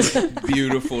still was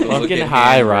beautiful to look Fucking at.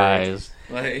 high Hamburg. rise.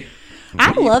 Like,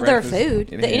 I eat love their breakfast food.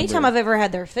 in Anytime Hamburg. I've ever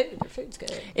had their food's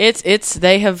good.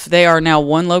 They are now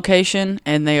one location,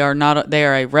 and they are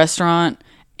a restaurant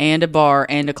and a bar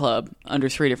and a club under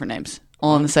 3 different names,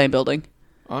 all in the same building.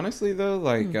 Honestly, though,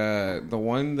 like the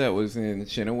one that was in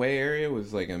Chinaway area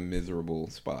was like a miserable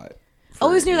spot. Oh,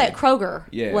 it was for near me. that Kroger,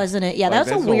 Yeah. wasn't it? Yeah, Like, that was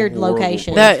that's a a weird horrible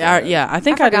location. place. I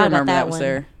think I I do forgot about remember that that was one.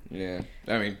 there. Yeah,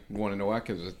 I mean, want to know why?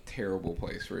 Because it was a terrible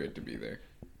place for it to be there.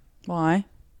 Why?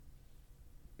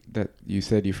 That you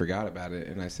said you forgot about it,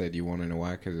 and I said you want to know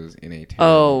why? Because it was in a terrible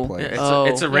Oh. place. Yeah,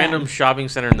 it's a yeah. random shopping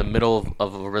center in the middle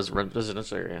of a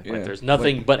residential area. Yeah. Like there's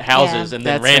nothing but houses, Yeah. and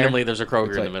then That's fair. randomly there's a Kroger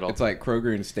It's in like, the middle. It's like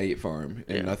Kroger and State Farm,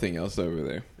 and Yeah. nothing else over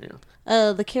there.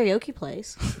 The karaoke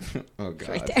place Oh God,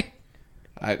 right there.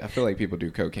 I feel like people do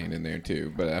cocaine in there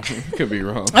too, but I could be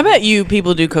wrong. I bet you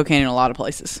people do cocaine in a lot of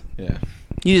places. Yeah,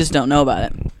 You just don't know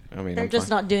about it. I mean, They're I'm just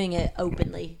fine. not doing it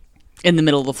openly. In the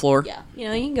middle of the floor. Yeah, you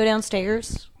know, you can go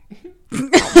downstairs,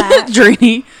 out back,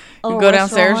 Dreamy. Oh, You go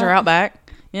downstairs or restaurant. out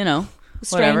back. You know.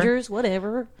 Whatever. strangers,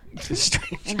 whatever.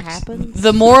 It happens.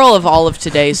 The moral of all of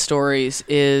today's stories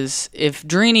is if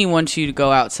Dreeny wants you to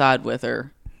go outside with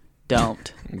her,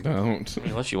 don't. Don't.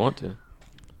 Unless you want to.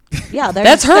 Yeah,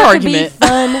 That's her there could be argument.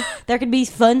 fun. There could be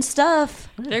fun stuff.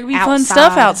 There could be fun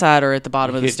stuff outside or at the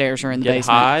bottom of the You could stairs or in the get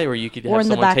basement. high, or you could Or have in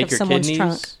the someone back take of your someone's kidneys.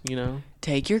 trunk. You know,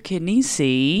 Take your kidneys,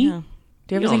 see? Yeah.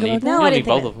 Do you ever you think don't about need, that? No, you I don't need didn't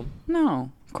think both of of them.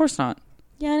 No, of course not.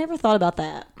 Yeah, I never thought about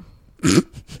that.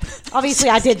 Obviously,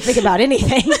 I didn't think about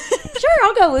anything. Sure,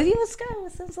 I'll go with you. Let's go.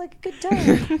 It sounds like a good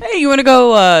time. Hey, you want to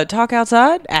go talk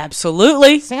outside?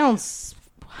 Absolutely. Sounds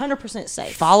 100%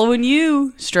 safe. Following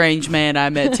you, strange man I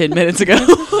met 10 minutes ago.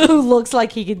 Who looks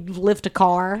like he could lift a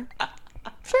car?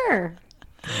 Sure.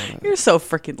 You're so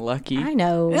freaking lucky. I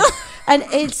know. And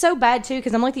it's so bad too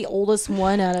because I'm like the oldest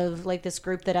one out of like this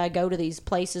group that I go to these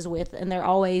places with, and they're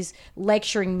always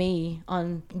lecturing me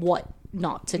on what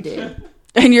not to do.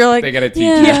 And you're like, They gotta teach you.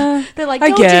 yeah, They're like, I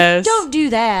don't guess. don't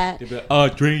do that.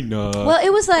 Adrena. Well,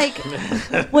 it was like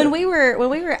when we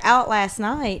were out last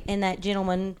night, and that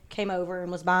gentleman came over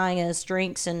and was buying us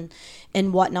drinks and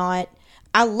whatnot.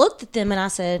 I looked at them and I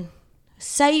said,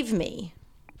 "Save me."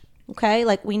 Okay,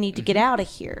 like we need to get out of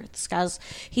here. This guy's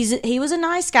he was a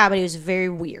nice guy, but he was very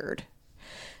weird.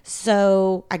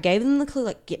 So I gave them the clue,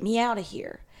 like, get me out of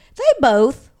here. They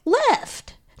both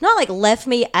left. Not like left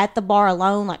me at the bar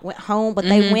alone, like went home, but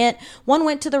they went. One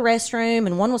went to the restroom,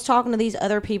 and one was talking to these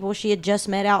other people she had just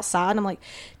met outside. And I'm like,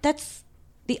 that's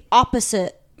the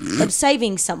opposite of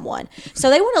saving someone. So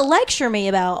they want to lecture me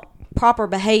about proper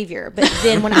behavior, but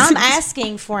then when I'm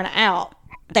asking for an out,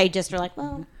 they just are like,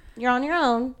 well, you're on your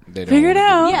own. They don't Figure it wanna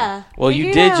do out. Yeah. Well, figure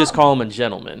you it did out. just call him a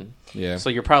gentleman. Yeah.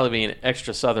 So you're probably being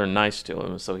extra southern nice to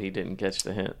him, so he didn't catch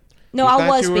the hint. No, You I thought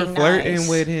was you were being flirting nice.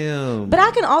 with him. But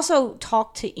I can also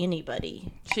talk to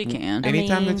anybody. She can.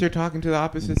 Anytime mean- that you're talking to the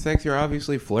opposite sex, you're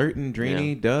obviously flirting,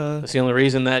 Dreeny, duh. That's the only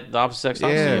reason that the opposite sex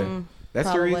talks to Yeah. you. That's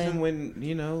Probably. the reason when,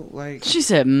 you know, like... She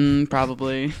said,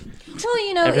 probably. Well,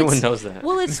 you know, Everyone it's, knows that.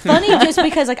 Well, it's funny just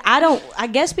because, like, I'm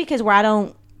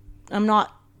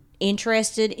not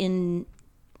interested in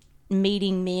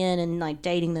meeting men and like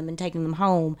dating them and taking them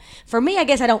home. For me, I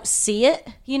guess I don't see it.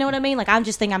 You know what I mean? Like, I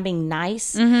just think I'm being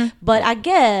nice. But I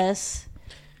guess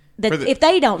if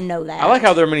they don't know that. I like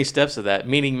how there are many steps to that.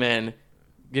 Meeting men,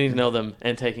 getting to know them,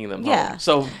 and taking them Yeah. home.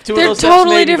 So two They're of those steps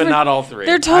totally maybe, but different- not all three.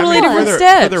 They're totally different for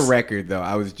steps. the record, though,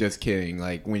 I was just kidding.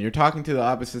 Like, when you're talking to the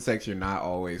opposite sex, you're not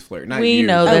always flirting. Not We you,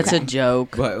 know that's a Okay.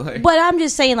 joke. But, like, But I'm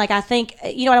just saying, like, I think,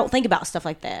 I don't think about stuff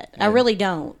like that. I really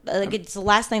don't. Like, it's the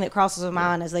last thing that crosses my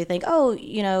mind is they think, oh,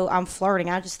 I'm flirting.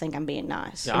 I just think I'm being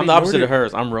nice. Yeah, I'm the opposite of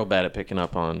hers. I'm real bad at picking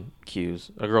up on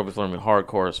cues. A girl be flirting me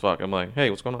hardcore as fuck. I'm like, hey,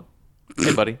 what's going on?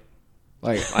 Hey, buddy.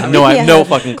 like I have no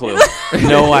fucking clue.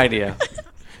 No idea.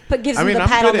 But gives I them mean, the I'm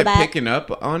pat on good the at back. picking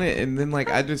up on it, and then, like,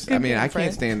 I can't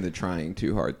friend. stand the trying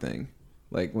too hard thing.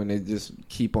 Like, when they just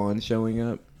keep on showing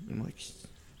up, I'm like,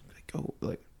 oh,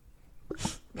 like,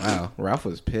 wow, Ralph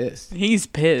was pissed. He's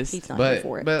pissed. He's not here But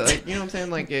for it. like, you know what I'm saying?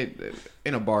 Like,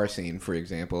 in a bar scene, for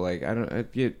example, like, I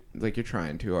get like you're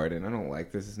trying too hard, and I don't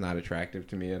like this. It's not attractive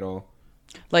to me at all.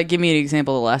 Like, give me an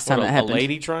example of the last time What, that a happened.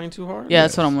 lady trying too hard? Yeah,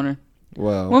 that's what I'm wondering.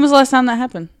 Well, When was the last time that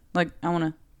happened? Like, I want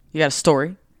to. You got a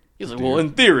story? He's like, well, in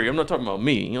theory, I'm not talking about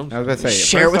me. You know? I was about to say,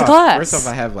 Share it first with off, class. First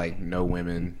off, I have like no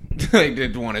women like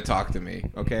that want to talk to me.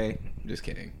 Okay, just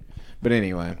kidding. But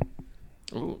anyway,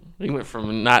 Ooh, he went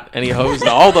from not any hoes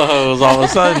to all the hoes all of a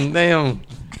sudden. Damn.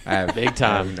 I have Big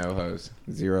time. I have no hoes,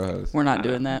 0 hoes. We're not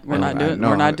doing that. We're No, not doing. no,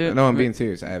 we're not doing. No, I'm being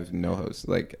serious. I have no hosts.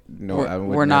 Like no, I would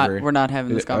We're not. never, We're not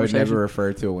having this I would conversation. never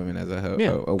refer to a woman as a hoe. Yeah.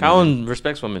 a woman. Colin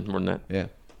respects women more than that.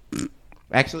 Yeah.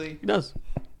 Actually, He does.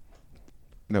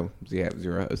 no. Yeah,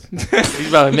 0 hosts. He's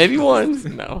about maybe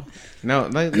one. No. No,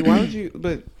 like, why would you?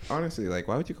 But honestly, like,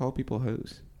 why would you call people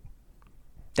hoes?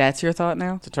 That's your thought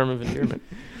now. It's a term of endearment.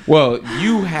 Well,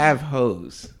 you have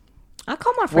hoes. I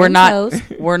call my friends We're not. hoes.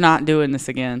 We're not doing this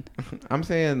again. I'm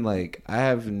saying, like, I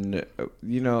have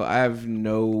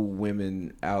no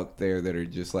women out there that are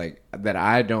just like that.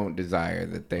 I don't desire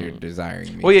that they're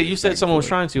desiring me. Well, yeah, you said someone was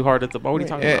trying too hard at the bar. What are you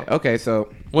talking Yeah, about? okay,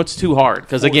 so What's too hard?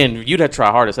 Because, again, you'd have to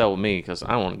try hard as hell with me because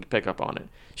I don't want to pick up on it.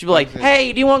 She'd be like,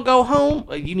 hey, do you want to go home?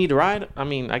 You need a ride? I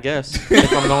mean, I guess.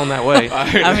 If I'm going that way.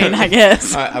 I mean, I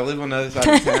guess. I live on the other side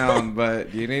of town,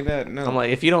 but you need that? No. I'm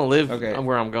like, if you don't live Okay.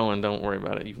 where I'm going, don't worry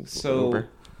about it. You can So, Uber.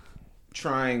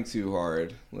 trying too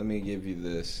hard. Let me give you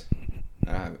this.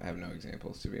 I have no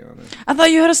examples, to be honest. I thought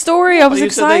you had a story. I was You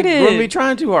said they excited. wouldn't be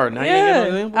trying too hard. Now you ain't got no Yeah,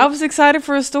 example? I was excited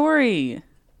for a story.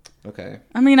 Okay.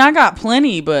 I mean, I got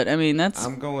plenty, but I mean, that's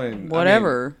I'm going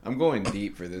whatever. I'm going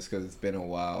deep for this because it's been a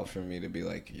while for me to be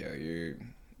like, yo, you're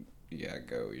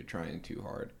trying too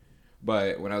hard.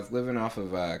 But when I was living off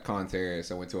of Con Terrace,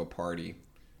 I went to a party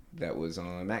that was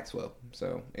on Maxwell.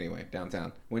 So anyway,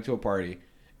 downtown, went to a party,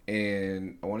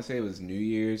 and I want to say it was New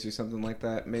Year's or something like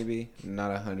that. Maybe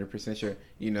not 100% sure.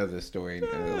 You know the story. Do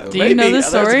you know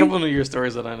this There's story? a couple of New Year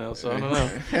stories that I know, so I don't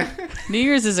know. New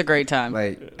Year's is a great time.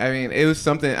 Like, I mean, it was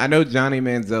something. I know Johnny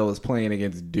Manziel was playing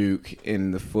against Duke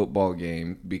in the football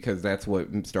game because that's what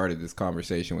started this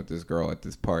conversation with this girl at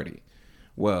this party.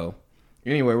 Well,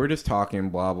 anyway, we're just talking,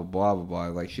 blah, blah, blah, blah, blah.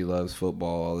 Like, she loves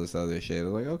football, all this other shit. I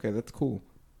was like, okay, that's cool.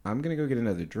 I'm going to go get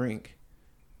another drink.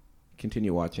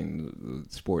 Continue watching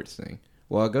the sports thing.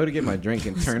 Well, I go to get my drink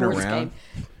and turn Sports around.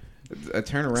 I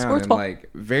turn around Sports and, ball. like,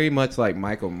 very much like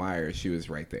Michael Myers, she was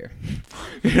right there.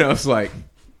 You know, it's like,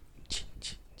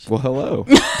 well, hello.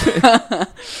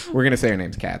 We're going to say her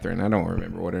name's Catherine. I don't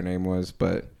remember what her name was,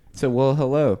 but so, well,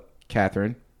 hello,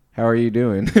 Catherine. How are you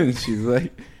doing? And she's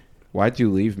like, why'd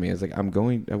you leave me? I was like, I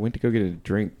went to go get a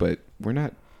drink, but we're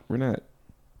not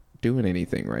doing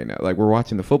anything right now. Like, we're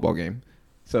watching the football game.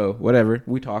 So, whatever.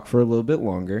 We talk for a little bit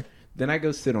longer. Then I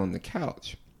go sit on the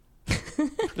couch.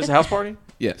 This a house party?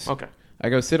 Yes. Okay. I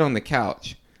go sit on the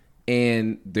couch,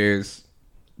 and there's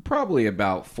probably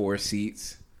about 4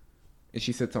 seats, and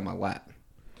she sits on my lap.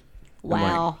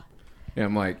 Wow. And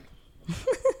I'm like,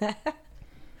 I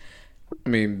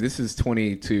mean, this is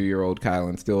 22-year-old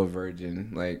Kylan, still a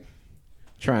virgin, like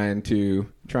trying to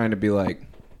be like,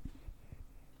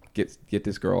 get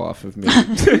this girl off of me.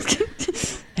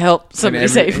 Help! Somebody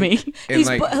save me. And He's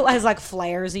like, has like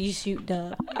flares he's shooting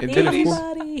up. And then, of course-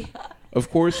 Anybody? of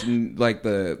course, like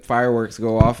the fireworks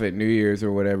go off at New Year's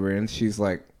or whatever, and she's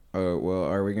like, well,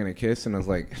 are we gonna kiss? And I was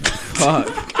like, fuck.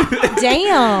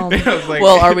 Damn. I was like,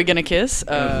 Well, are we gonna kiss?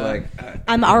 I was like,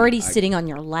 I'm already sitting on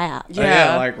your lap.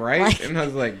 Yeah. like right. Like- And I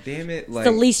was like, damn it, like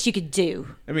the least you could do.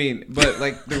 I mean, but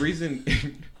like the reason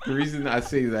I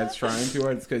say that's trying too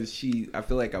hard is because I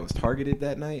feel like I was targeted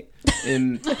that night,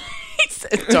 and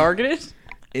Targeted.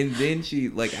 and then she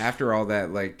like after all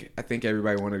that, like I think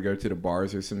everybody wanted to go to the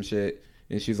bars or some shit,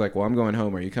 and she's like, well, I'm going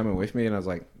home. Are you coming with me? And I was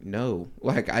like, no,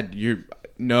 like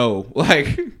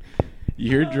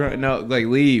you're drunk. No, like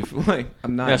leave. Like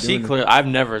I'm not. Now, doing I've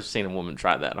never seen a woman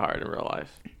try that hard in real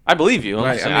life. I believe you. I'm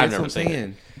Right, just I saying, mean, I've that's never what I'm seen it.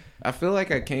 saying. I feel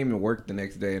like I came to work the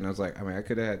next day and I was like, I mean, I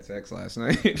could have had sex last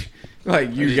night. Like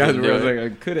I you just guys didn't were do like,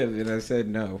 it. I could have, and I said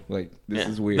no. Like this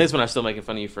is weird. This one I'm still making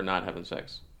fun of you for not having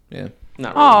sex. Yeah.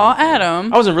 Not really. Aw,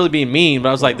 Adam. I wasn't really being mean, but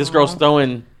I was like, this girl's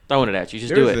throwing it at you. Just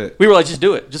There do was it. a- We were like, just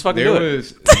do it. Just fucking do it.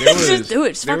 Just do it.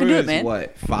 Just there fucking do it, was, man.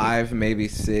 What 5, maybe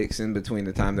 6 in between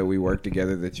the time that we worked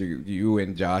together that you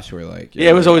and Josh were like, Yeah,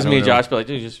 it was always I me don't and know. Josh, but like,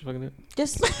 dude, just fucking do it.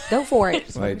 Just go for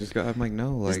it. Like just go. I'm like,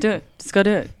 no, like Just do it. Just go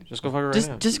do it. Just go fuck her right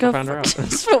now. Just go. Find her out.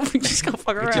 Just go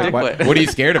fuck Get around. your dick What, wet. what are you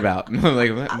scared about? I'm like,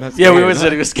 I'm not scared. Yeah, we always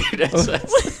said he was scared to have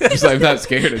sex. Just like, I'm not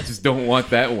scared. I just don't want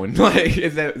that one. Like,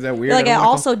 is that weird? Like I don't like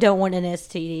also don't want an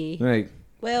STD. them. Like,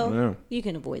 Well, no. you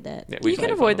can avoid that. Yeah, we You can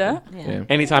made avoid fun of that. her. Yeah. yeah.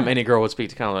 Anytime any girl would speak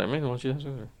to Kylan, like, man, why don't you have sex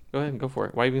with her? Go ahead and go for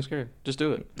it. Why are you being scared? Just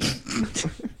do it.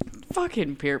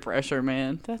 Fucking peer pressure,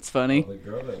 man. That's funny. The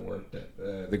girl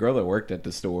that worked at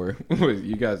the store was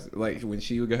you guys like when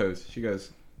she goes.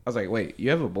 I was like, wait, you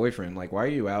have a boyfriend? Like, why are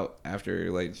you out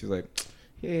after? Like, she's like,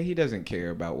 yeah, he doesn't care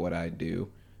about what I do.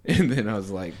 And then I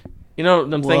was like, You know, I'm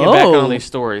thinking back Whoa. on these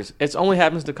stories. It only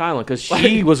happens to Kylan because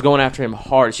she was going after him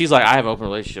hard. She's like, I have an open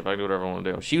relationship. I can do whatever I want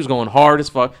to do. She was going hard as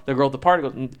fuck. The girl at the party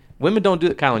goes, women don't do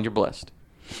that. Kylan, you're blessed.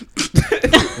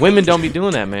 Women don't be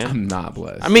doing that, man. I'm not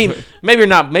blessed. I mean, maybe you're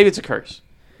not. Maybe it's a curse.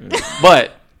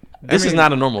 But this is mean-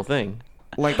 not a normal thing.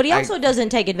 like, But he also doesn't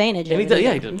take advantage of And he it. does, yeah,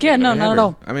 either. he doesn't. Yeah, no, not at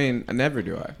all. I mean, never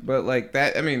do I. But like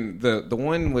that, I mean, the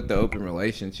one with the open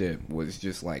relationship was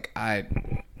just like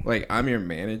I'm your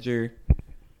manager.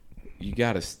 You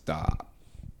gotta stop.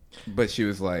 But she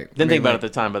was like, Didn't think about it at the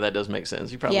time, but that does make sense.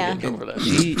 You probably Yeah. didn't go for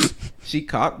that. She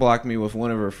cock blocked me with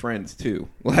one of her friends too.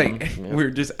 Like Yeah. we were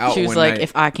just out. She was one like, night.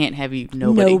 if I can't have you,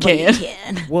 nobody can.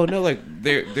 Well, no, like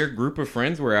their group of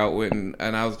friends were out with, and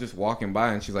I was just walking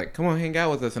by, and she's like, "Come on, hang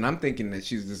out with us." And I'm thinking that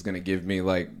she's just gonna give me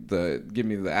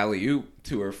the alley oop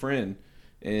to her friend,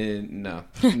 and no,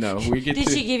 we get Did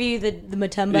to she give you the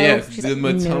Matumbo? yes, She's the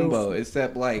like, Matumbo. no.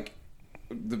 Except like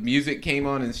the music came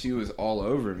on, and she was all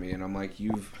over me, and I'm like,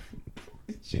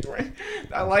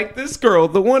 I like this girl,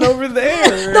 the one over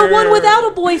there, The one without a The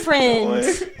one- boyfriend.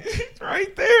 She's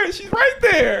right there. She's right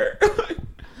there.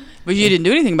 But you didn't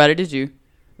do anything about it, did you?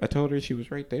 I told her she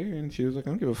was right there, and she was like, "I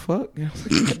don't give a fuck." And I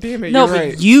was like, God damn it, No, you're but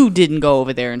right. you didn't go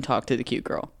over there and talk to the cute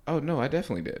girl. Oh no, I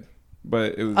definitely did,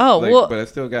 but it was. Oh, like, well- but I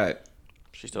still got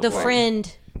She's still The black.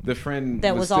 friend the friend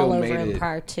that was still all over made him it,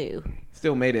 prior to.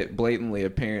 Still made it blatantly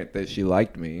apparent that she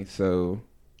liked me. So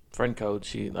Friend code.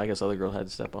 I guess other girl had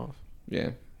to step off.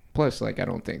 yeah. Plus, like, I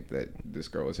don't think that this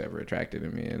girl was ever attracted to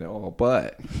me at all.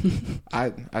 But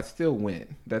I still went.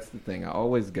 That's the thing. I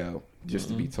always go just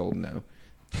to be told no.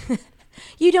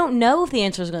 You don't know if the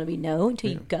answer is going to be no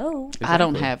until you go. I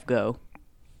don't Exactly. have go.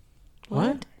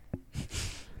 What?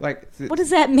 Like, What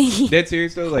does that mean? dead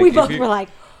serious though. Like, we if both you- were like,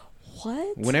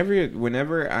 what?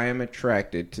 Whenever I am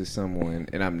attracted to someone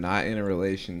and I'm not in a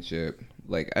relationship,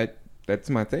 like that's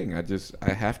my thing.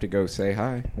 I have to go say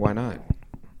hi. Why not?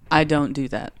 I don't do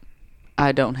that.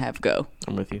 I don't have go.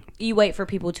 I'm with you. You wait for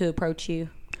people to approach you.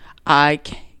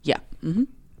 Yeah. Mm-hmm.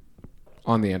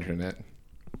 On the internet.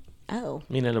 Oh.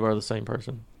 Me and Edinburgh are the same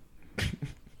person.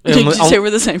 Did you say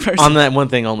we're the same person? On that one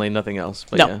thing only, nothing else.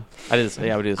 But No. yeah, I did.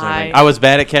 Yeah, I would do the same I- thing. I was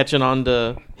bad at catching on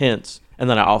to hints, and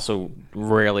then I also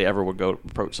rarely ever would go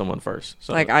approach someone first.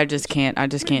 So Like I just can't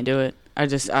do it.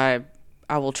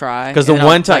 I will try. because the and I'll,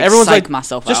 one time everyone's psych like,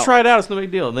 myself just out. try it out. It's no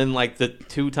big deal. And then like the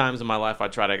 2 times in my life I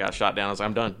tried, I got shot down. I was like,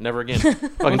 I'm done. Never again.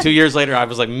 Fucking 2 years later, I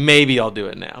was like, maybe I'll do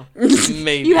it now.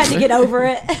 Maybe. You had to get over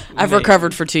it. I've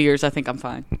recovered for 2 years. I think I'm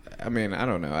fine. I mean, I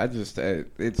don't know.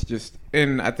 It's just,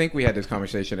 and I think we had this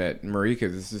conversation at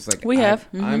Marika's. It's just like We have.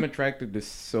 Mhm. I'm attracted to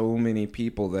so many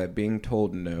people that being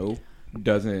told no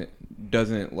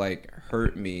doesn't like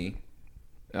hurt me.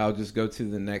 I'll just go to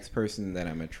the next person that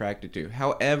I'm attracted to.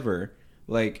 However,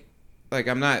 like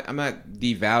I'm not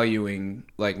devaluing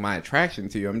like my attraction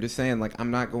to you. I'm just saying like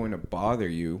I'm not going to bother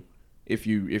you if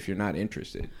you're not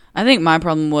interested. I think my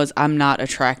problem was I'm not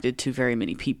attracted to very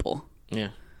many people. Yeah.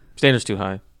 Standards too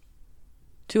high.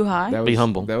 Too high? That Be was,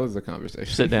 humble. That was the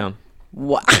conversation. Sit down.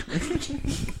 What?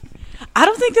 I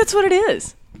don't think that's what it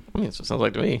is. I mean, that's what it sounds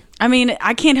like to me. I mean,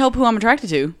 I can't help who I'm attracted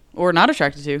to or not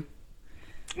attracted to.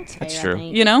 That's fair, true. I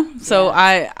think. You know? So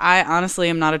Yeah. I honestly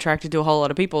am not attracted to a whole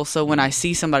lot of people. So when I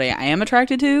see somebody I am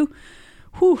attracted to,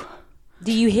 whew.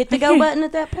 Do you hit the go button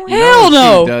at that point? Hell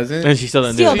no. She doesn't. And she still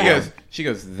doesn't Still do She it. no. goes, she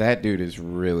goes, that dude is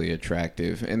really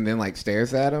attractive, and then like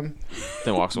stares at him,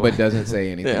 Then walks away. but doesn't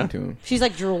say anything Yeah. to him. She's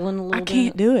like drooling a little I bit.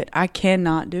 can't do it. I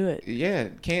cannot do it. Yeah,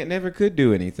 never could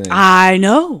do anything. I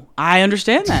know. I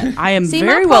understand that. I am See,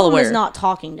 very my well problem aware. is not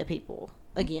talking to people.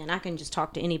 Again, I can just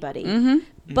talk to anybody. Mm-hmm.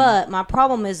 But my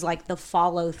problem is like the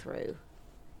follow through.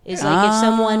 Is like if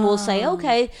someone will say,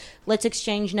 okay, let's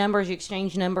exchange numbers, you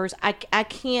exchange numbers. I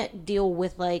can't deal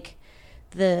with like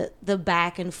the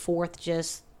back and forth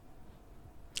just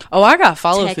Oh, I got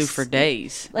follow through text. for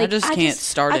days. like I just can't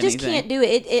start I anything. just can't do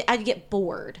it. I'd get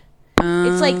bored.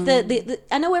 It's like the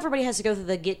I know everybody has to go through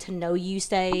the get to know you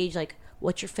stage, like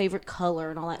what's your favorite color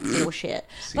and all that bullshit.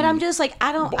 But I'm just like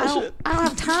I don't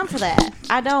have time for that.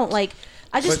 I don't like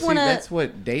I just But see, want to that's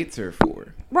what dates are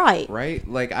for, right. right?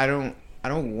 Like I don't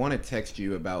want to text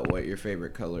you about what your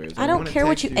favorite color is. I don't wanna care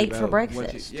what text you ate for about what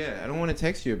breakfast. I don't want to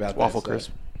text you about Waffle that crisp.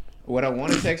 stuff. What I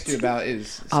want to text you about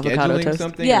is Avocado scheduling toast.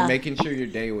 something Yeah. and making sure your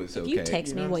day was okay. If you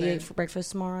text me know what I'm you saying? ate for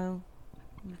breakfast tomorrow,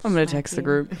 I'm gonna text the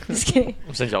group. just kidding.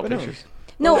 I'm sending y'all But no. pictures.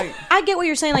 No, like- I get what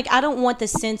you're saying. Like, I don't want the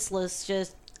senseless.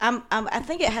 Just, I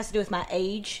think it has to do with my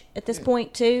age at this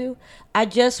point too. I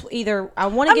just either I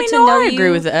want to I get mean, to no, know I you.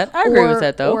 agree with that. I agree with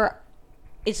that, though. Or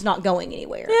it's not going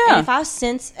anywhere. Yeah. And if I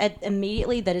sense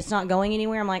immediately that it's not going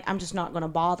anywhere, I'm like, I'm just not going to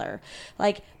bother.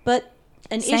 Like, but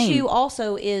an Same. issue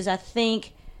also is I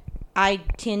think I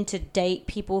tend to date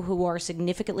people who are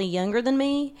significantly younger than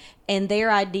me, and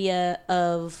their idea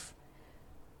of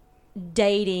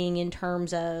dating in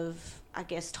terms of, I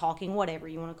guess, talking, whatever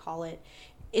you want to call it,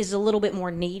 is a little bit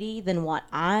more needy than what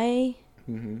I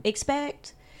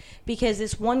expect. Because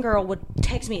this one girl would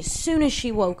text me as soon as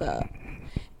she woke up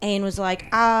and was like,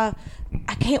 I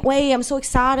can't wait. I'm so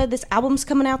excited. This album's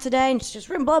coming out today. And it's just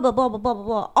written blah, blah, blah, blah, blah, blah,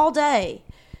 blah, all day.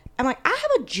 I'm like, I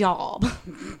have a job.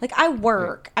 Like, I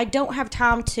work. I don't have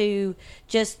time to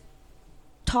just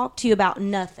talk to you about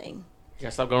nothing. You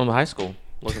gotta stop going to high school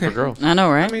looking for girls. I know,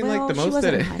 right? I mean, Well, like the she most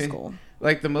wasn't that in high school.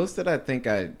 like the most that I think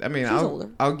I mean, She's older.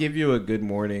 I'll give you a good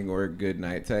morning or a good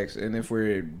night text, and if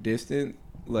we're distant,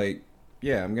 like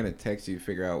yeah, I'm gonna text you,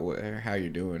 figure out how you're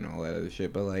doing, all that other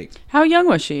shit. But like, How young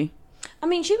was she? I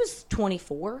mean, she was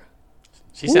 24.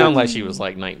 She sounded like she was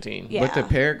like 19. Yeah. but the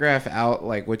paragraph out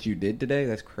like what you did today,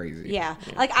 that's crazy. Yeah.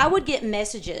 Like, I would get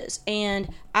messages, and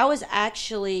I was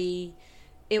actually,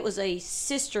 it was a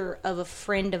sister of a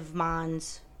friend of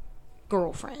mine's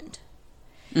girlfriend.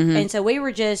 And so we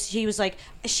were just, she was like,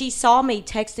 she saw me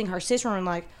texting her sister and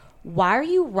like, why are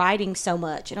you writing so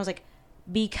much? And I was like,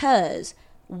 because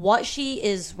what she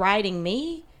is writing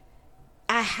me,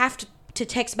 I have to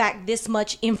text back this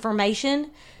much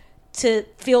information to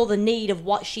feel the need of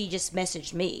what she just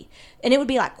messaged me. And it would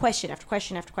be like question after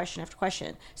question after question after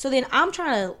question. So then I'm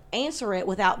trying to answer it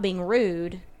without being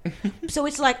rude. So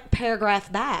it's like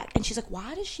paragraph back. And she's like,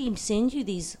 why does she send you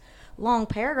these long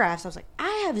paragraphs? I was like,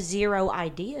 I have zero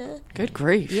idea. Good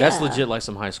grief. Yeah. That's legit like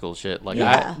some high school shit. Like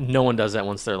Yeah. no one does that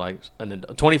once they're like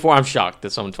 24. I'm shocked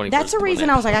that someone 24. That's the reason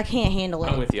I was like, I can't handle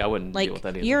it. I'm with you. I wouldn't Like, deal with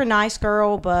that either. you're a nice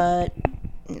girl, but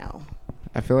no.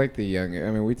 I feel like the younger.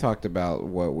 I mean, we talked about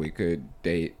what we could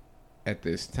date at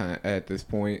this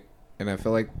point, and I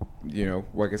feel like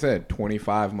like I said,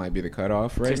 25 might be the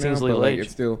cutoff right 16's now. But legal like, age.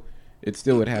 it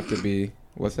still would have to be.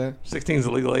 What's that? 16 is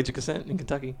the legal age of consent in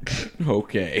Kentucky.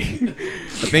 Okay,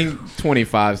 I think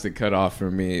 25 is the cutoff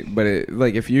for me. But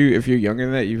if you're younger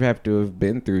than that, you have to have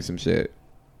been through some shit.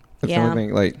 That's the Yeah. only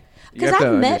thing. Like, you Because have to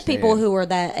I've met people understand. who were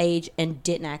that age and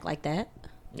didn't act like that.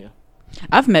 Yeah.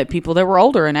 I've met people that were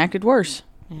older and acted worse.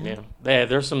 Yeah.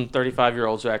 There's some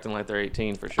 35-year-olds who are acting like they're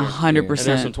 18 for sure. 100%. And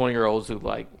there's some 20-year-olds who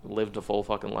like lived a full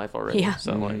fucking life already. Yeah.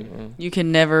 So like, You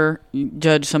can never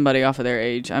judge somebody off of their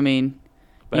age. I mean,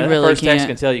 but you that really first text can't.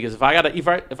 can tell you because if I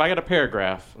got a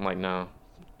paragraph, I'm like no,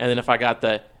 and then if I got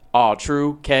the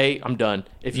true K, I'm done.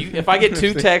 If I get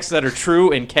two texts that are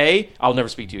true and K, I'll never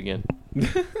speak to you again.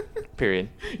 Period.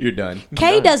 You're done.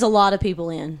 K does a lot of people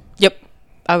in. Yep,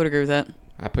 I would agree with that.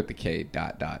 I put the K ...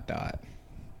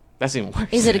 That's even worse.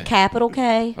 Is it a capital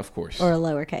K Of course, or a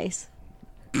lowercase?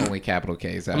 only capital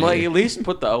K's. Out I'm like here. at least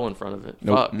put the O in front of it.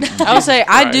 Nope. Fuck. I would say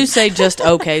I do Right. say just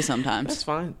okay That's sometimes.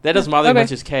 fine. That doesn't bother me Okay.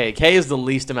 much as K. K is the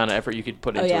least amount of effort you could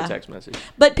put into yeah. a text message.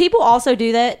 But people also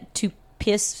do that to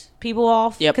piss people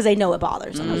off Yep. because they know it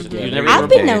bothers them. You never I've get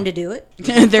been paid. known to do it.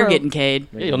 They're For- getting K'd.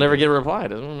 Yeah, you'll never get a reply. It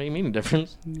doesn't make any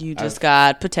difference. You just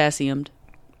got potassiumed.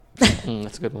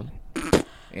 That's a good one.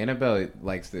 Annabelle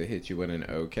likes to hit you with an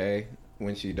okay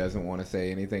when she doesn't want to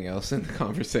say anything else in the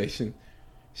conversation.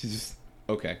 She's just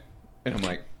okay, and I'm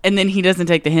like, And then he doesn't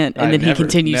take the hint, and I then he never-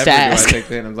 continues never to do ask. I take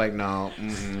the hint. I'm like, no.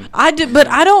 Mm-mm. I do, but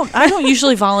I don't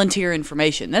usually volunteer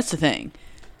information. That's the thing.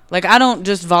 Like, I don't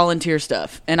just volunteer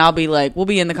stuff, and I'll be like, we'll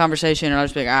be in the conversation, and I'll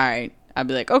just be like, all right. I'll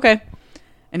be like, okay,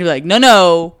 and he'll be like,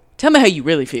 no, tell me how you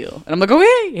really feel, and I'm like,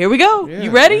 okay, here we go. Yeah,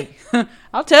 You ready?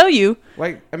 I'll tell you.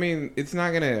 Like, I mean, it's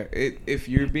not gonna. If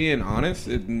you're being honest,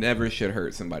 it never should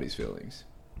hurt somebody's feelings,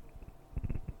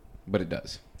 but it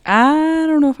does. I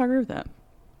don't know if I agree with that.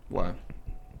 Why?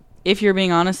 if you're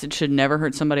being honest, it should never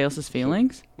hurt somebody else's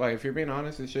feelings. Like, if you're being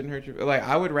honest, it shouldn't hurt you. Like,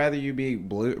 I would rather you be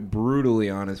brutally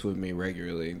honest with me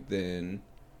regularly than,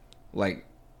 like,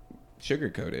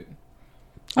 sugarcoat it.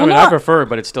 I mean, Well, I no, prefer it,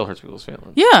 but it still hurts people's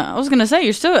feelings. Yeah, I was gonna say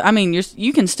you're still. I mean,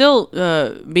 you can still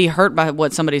be hurt by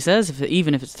what somebody says,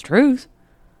 even if it's the truth.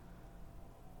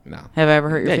 No. Have I ever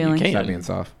hurt your Yeah, you feelings? can't. Stop being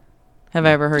soft. Have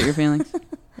I ever hurt your feelings?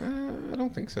 I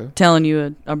don't think so. Telling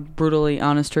you a brutally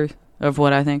honest truth of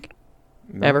what I think.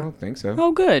 No, Ever. I don't think so.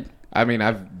 Oh, good. I mean,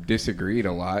 I've disagreed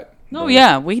a lot. Oh, but-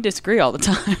 yeah, we disagree all the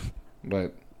time.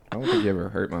 But I don't think you ever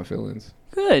hurt my feelings.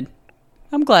 Good.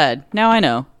 I'm glad. Now I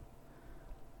know.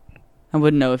 I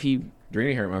wouldn't know if you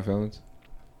Drini hurt my feelings.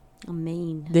 I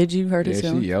mean, did. You hurt Yeah, his she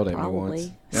feelings. yelled at Probably. me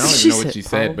once. I don't She even know what said she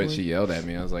said, but probably. she yelled at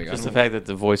me. I was like, Just I the don't- fact that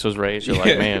the voice was raised, you're Yeah.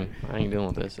 like, man, I ain't dealing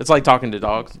with this. It's like talking to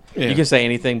dogs. Yeah. You can say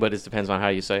anything, but it depends on how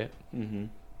you say it. Mhm.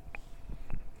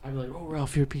 I'd be like, oh,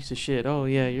 Ralph, you're a piece of shit. Oh,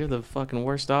 yeah, you're the fucking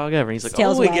worst dog ever. And he's like,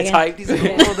 Tail's oh, he gets wagging. hyped. He's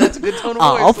like, oh, that's a good tone of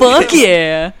Oh, voice. fuck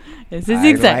yeah. This is I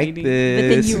exactly. like but then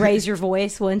this. you raise your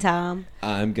voice one time.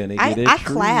 I'm gonna I get a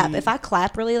clap. treat. If I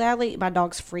clap really loudly, my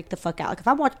dogs freak the fuck out. Like if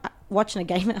I'm watching a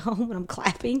game at home and I'm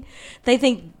clapping, they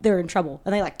think they're in trouble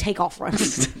and they like take off running.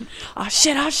 Oh,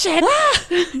 shit. Oh, shit.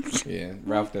 Yeah,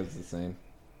 Ralph does the same.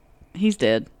 He's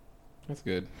dead. That's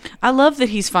good. I love that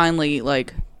he's finally,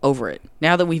 like, over it.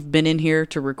 Now that we've been in here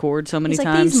to record so many It's like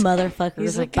times. these motherfuckers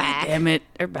He's are like, God back. damn it.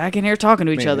 They're back in here talking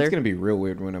to each Man, other. It's gonna be real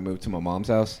weird when I move to my mom's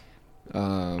house.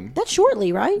 That's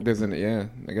shortly, right? Doesn't yeah?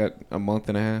 I got a month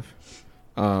and a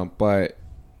half. But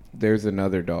there's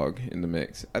another dog in the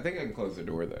mix. I think I can close the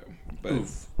door though. But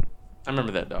Oof. I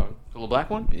remember that dog. The little black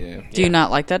one? yeah, Do you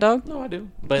not like that dog? No, I do.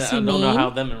 But Is I he don't know mean? how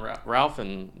them and Ralph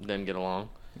and them get along.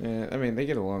 yeah. I mean, they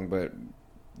get along, but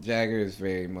Jagger is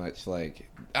very much like,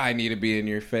 I need to be in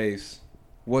your face.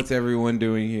 What's everyone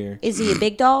doing here? Is he a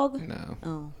big dog? No,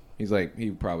 Oh, he's like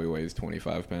he probably weighs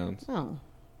 25 pounds, oh.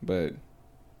 but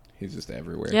he's just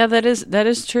everywhere. Yeah, that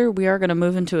is true. We are going to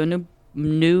move into a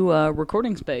new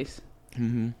recording space.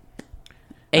 Mm-hmm.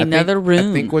 Another room.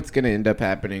 I think what's gonna end up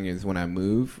happening is when I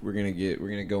move, we're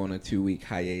gonna go on a 2-week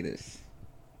hiatus,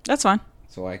 That's fine.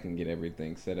 so I can get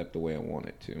everything set up the way I want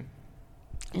it to.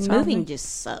 And Sounds moving like-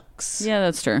 just sucks. Yeah,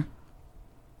 that's true.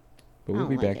 But I we'll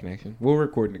be don't like back it. in action. We'll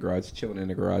record in the garage, chilling in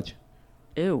the garage.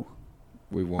 Ew.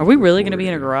 We won't. Are we really record going to be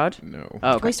in a in- garage? No. Oh, Can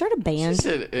okay. we start a She band?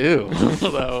 said, ew.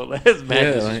 Though, that's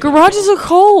mad. Yeah, like- Garages are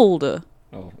cold.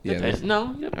 Oh yeah. that's-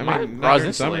 No, yeah, I my mean, not garage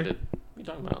during summer. insulated. What are you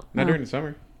talking about? Not during the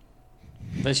summer.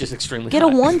 That's just extremely Get a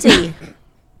hot. onesie.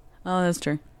 Oh, that's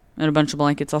true. And a bunch of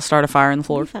blankets. I'll start a fire on the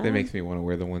floor. That makes me want to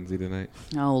wear the onesie tonight.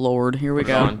 Oh, Lord. Here we We're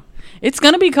go. gone. It's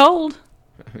going to be cold.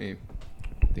 I mean,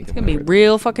 I think It's going to be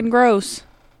real fucking gross.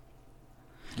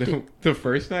 The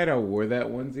first night I wore that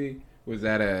onesie was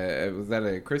at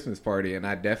a Christmas party, and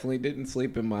I definitely didn't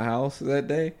sleep in my house that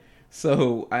day.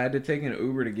 So I had to take an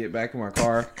Uber to get back in my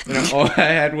car, and all I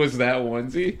had was that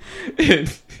onesie.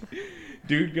 And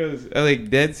dude goes, like,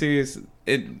 dead serious.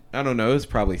 I don't know. It was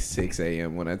probably 6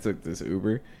 a.m. when I took this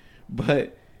Uber,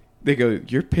 but they go,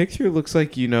 your picture looks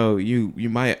like you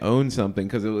might own something,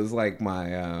 because it was like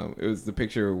it was the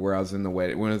picture where I was in the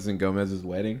wedding when I was in Gomez's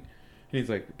wedding. And he's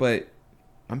like, but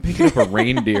I'm picking up a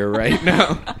reindeer right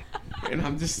now. And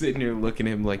I'm just sitting here looking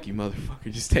at him like, you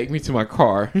motherfucker, just take me to my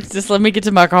car. Just let me get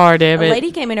to my car, damn A it.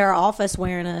 lady came into our office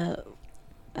wearing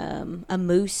a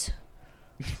moose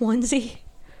onesie.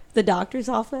 The doctor's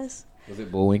office. Was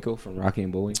it Bullwinkle from Rocky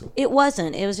and Bullwinkle? It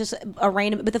wasn't. It was just a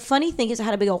random. But the funny thing is, it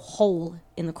had a big old hole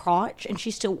in the crotch, and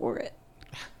she still wore it.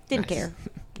 Didn't Nice. care.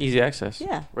 Easy access.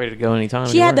 Yeah. Ready to go anytime.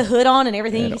 She had the anywhere. hood on and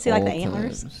everything. You At can see like the all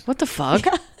antlers. times. What the fuck?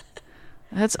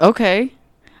 That's okay.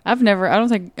 I don't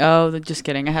think, just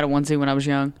kidding. I had a onesie when I was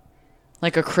young.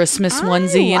 Like a Christmas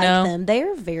onesie, you I like know? them.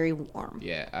 They're very warm.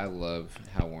 Yeah, I love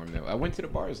how warm they were. I went to the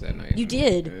bars that night. You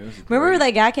did. It was Remember great.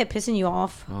 that guy kept pissing you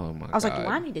off? Oh my god. I was like, well,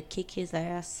 I need to kick his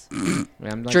ass. Man,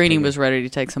 I'm like Drini taking- was ready to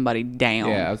take somebody down.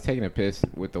 Yeah, I was taking a piss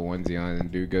with the onesie on,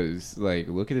 and dude goes like,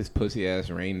 "Look at this pussy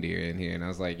ass reindeer in here," and I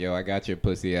was like, "Yo, I got your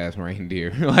pussy ass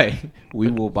reindeer. Like,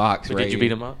 we will box." But right did you here."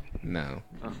 beat him up? No,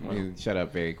 Oh, well. he shut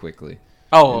up very quickly.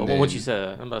 Oh, And well, what then- you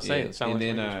said. I'm about to say Yeah, it. Sounded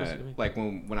and like then something you're supposed to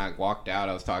do. like when I walked out,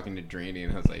 I was talking to Drini,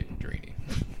 and I was like, "Drini,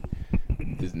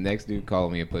 this next dude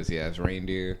called me a pussy ass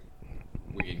reindeer.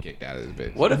 We get kicked out of this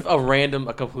bitch." What if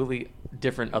a completely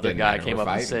different other Didn't guy matter, came we're up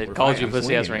and fighting, said, we're called fighting, you I'm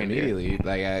pussy ass swinging reindeer?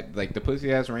 immediately? Like the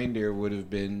pussy ass reindeer would have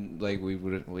been like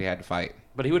we had to fight.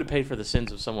 But he would have paid for the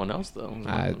sins of someone else, though. is what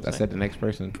I'm I saying. said the next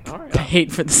person. All right.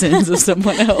 Hate for the sins of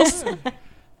someone else.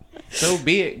 So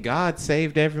be it. God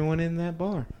saved everyone in that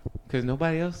bar because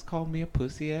nobody else called me a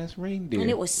pussy ass reindeer. And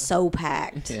it was so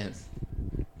packed. Yes.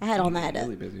 I had on that.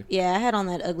 Really busy. Yeah, I had on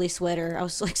that ugly sweater. I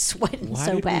was like sweating Why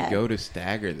so did bad. we go to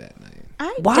Stagger that night?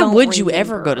 Why don't would you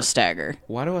ever remember. go to Stagger?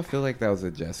 Why do I feel like that was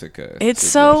a Jessica? It's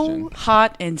suggestion? so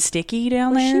hot and sticky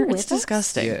down Was she there. with It's us?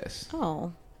 disgusting. Yes,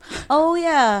 Oh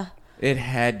yeah. it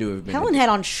had to have been. Helen had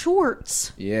on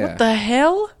shorts Yeah. What the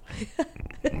hell?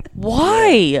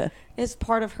 Why? as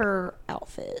part of her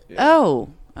outfit. Oh.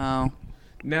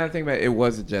 Now I think about it, it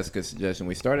was a Jessica suggestion.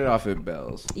 We started off at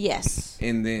Bell's, Yes.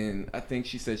 and then I think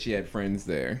she said she had friends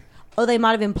there. Oh, they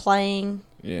might have been playing.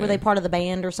 Yeah. Were they part of the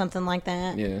band or something like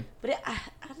that? Yeah. But I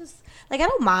just like I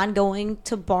don't mind going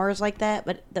to bars like that,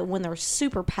 but when they're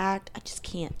super packed, I just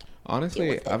can't. Deal Honestly,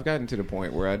 with it. I've gotten to the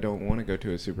point where I don't want to go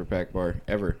to a super packed bar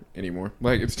ever anymore.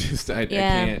 Like it's just I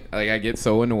Yeah. can't. Like I get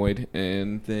so annoyed,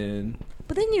 and then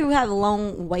But then you have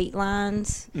long wait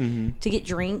lines Mm-hmm. to get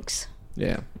drinks.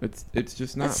 yeah, it's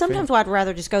just not. That's sometimes fair. why I'd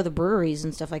rather just go to the breweries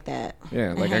and stuff like that.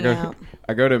 Yeah, and like hang I out.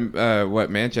 go to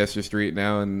Manchester Street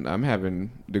now, and I'm having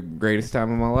the greatest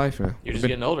time of my life now. You're just Been-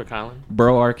 getting older, Kylan.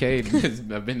 Borough Arcade.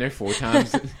 I've been there 4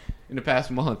 times in the past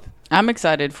month. I'm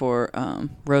excited for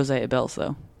rosé at Bell's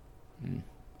though.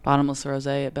 Bottomless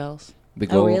rosé at Bell's. The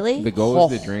Oh, really? The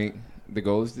goal is to Oh. drink. The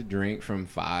goal is to drink from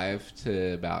 5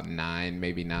 to about 9,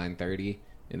 maybe 9:30,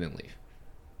 and then leave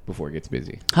before it gets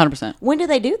busy. 100%. When do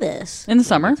they do this? In the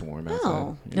summer. It's warm outside.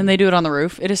 Oh. Yeah. And they do it on the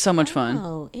roof. It is so much fun.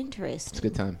 Oh, It's a interesting.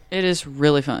 good time. It is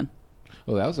really fun.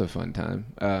 Well, that was a fun time.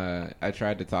 I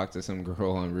tried to talk to some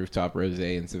girl on Rooftop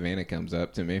Rosé, and Savannah comes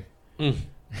up to me.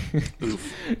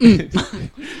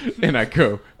 And I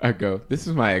go, this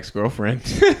is my ex-girlfriend.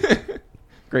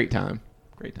 Great time.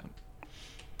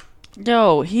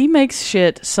 Yo, he makes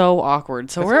shit so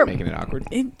awkward. So That's we're not making it awkward.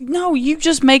 no, you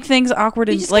just make things awkward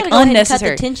You and just like gotta go ahead and cut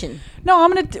unnecessary. the tension. No,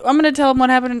 I'm gonna tell him what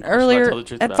happened earlier tell the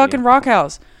truth at about fucking you. Rock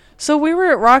House. So we were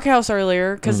at Rock House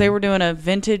earlier because they were doing a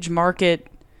vintage market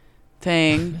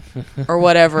thing or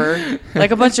whatever,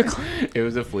 like a bunch of. It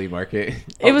was a flea market.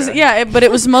 It was but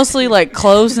it was mostly like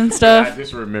clothes and I stuff.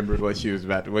 just remembered what she was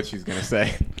gonna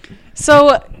say.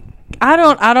 So I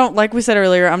don't like we said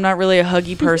earlier. I'm not really a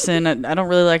huggy person. I don't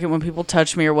really like it when people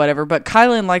touch me or whatever. But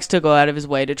Kylan likes to go out of his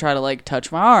way to try to like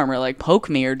touch my arm or like poke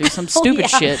me or do some stupid yeah.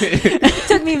 shit. It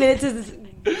took me a minute to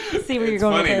see where you're It's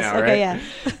going with funny this. now, Okay, right? yeah.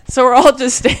 So we're all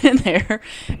just standing there,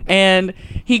 and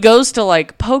he goes to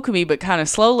like poke me, but kind of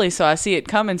slowly. So I see it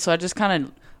coming. So I just kind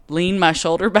of lean my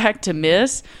shoulder back to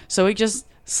miss. So he just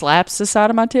slaps the side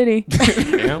of my titty,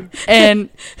 Yeah. and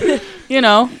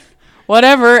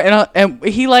whatever. And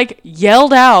he like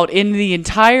yelled out in the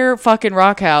entire fucking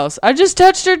Rock House, "I just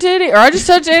touched her titty," or "I just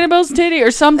touched Annabelle's titty,"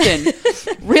 or something,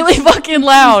 really fucking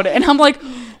loud. And I'm like,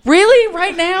 really,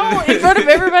 right now in front of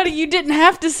everybody, you didn't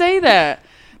have to say that.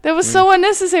 That was so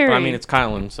unnecessary. But I mean, it's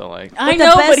Kylan, so like, I But the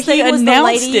know, best but he thing was the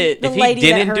announced lady- it. the if he lady that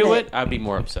didn't heard do it. it, I'd be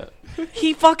more upset.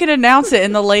 He fucking announced it,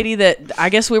 and the lady that I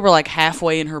guess we were like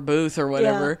halfway in her booth or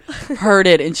whatever heard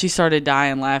it, and she started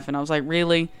dying laughing. I was like,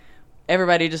 really?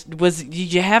 Everybody did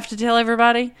you have to tell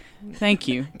everybody? Thank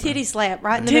you. Titty slap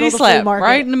right in the Titty middle of the flea slap market.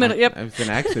 right in the middle. Yep. It was an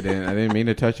accident. I didn't mean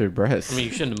to touch her breast. I mean,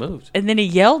 you shouldn't have moved. And then he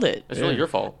yelled it. It's really your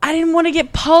fault. I didn't want to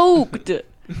get poked.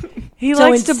 He So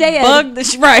likes to instead, bug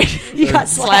the right. you got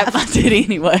slap slapped. my titty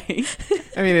anyway.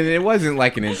 I mean, it wasn't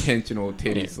like an intentional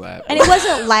titty slap. And it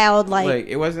wasn't loud like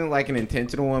It wasn't like an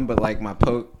intentional one, but like my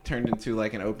poke turned into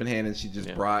like an open hand, and she just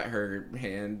Yeah. brought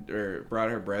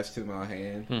her breast to my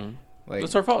hand. Like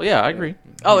It's her fault. Yeah, I agree.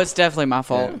 Oh, it's definitely my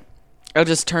fault. Yeah. I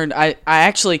just turned. I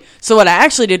actually. So what I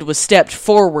actually did was stepped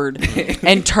forward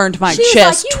and turned my she was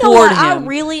chest like, you know toward what? I him.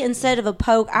 really, instead of a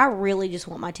poke, I really just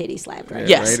want my titty slapped right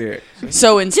Yeah, Yes. right here.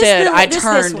 So instead, Just I this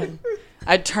turned. one.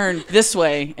 I turned this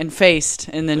way and faced,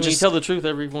 and then When you just tell the truth,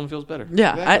 everyone feels better.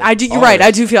 yeah. Exactly. I do. You're right.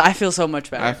 Always. I feel so much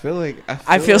better. I feel like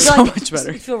I feel You so feel like- much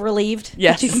better. You feel relieved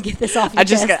Yes. that you can get this off your I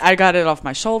just chest. got, I got it off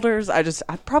my shoulders. I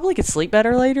probably could sleep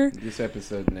better later. This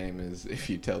episode name is "If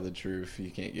You Tell the Truth, You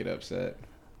Can't Get Upset."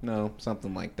 No,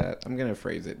 something like that. I'm gonna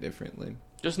phrase it differently.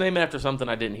 Just name it after something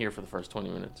I didn't hear for the first 20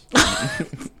 minutes.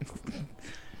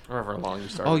 However long you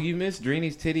started. Oh, you missed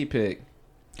Dreeny's titty pic.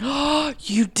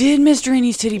 You did miss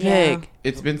Dreeny's titty Yeah. pig.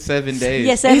 It's been 7 days.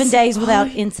 Yeah, 7 It's- days without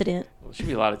incident. There should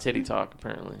be a lot of titty talk,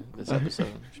 apparently. This episode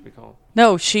should be called.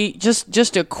 No, she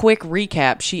just a quick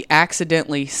recap. She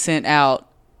accidentally sent out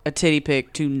a titty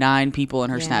pic to 9 people in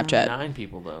her Yeah. Snapchat. 9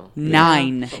 people, though.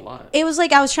 9. That's a lot. It was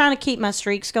like I was trying to keep my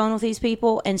streaks going with these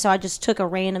people, and so I just took a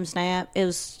random snap. It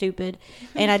was stupid,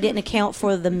 and I didn't account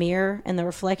for the mirror and the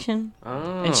reflection.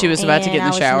 Oh. And she was about to get in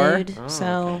And I the was show. nude, Oh, so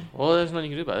okay. Well, there's nothing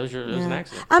you can do about it. It was an yeah.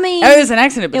 accident. I mean, It was an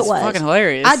accident, but It it's was. fucking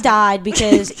hilarious. I died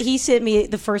because he sent me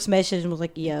the first message and was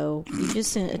like, "Yo, you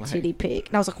just sent a titty pic,"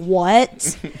 and I was like,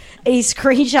 "What?" And he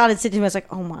screenshot and sent it to me. I was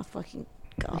like, "Oh my fucking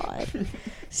God.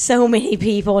 So many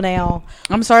people now.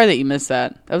 I'm sorry that you missed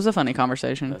that. That was a funny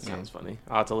conversation. That sounds funny.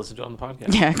 I'll have to listen to it on the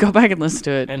podcast. Yeah, go back and listen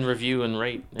to it. And review and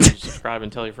rate and subscribe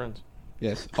and tell your friends.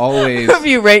 Yes, always.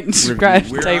 Review, rate, and subscribe.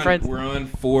 We're Tell your on, friends. we're on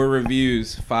 4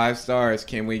 reviews, 5 stars.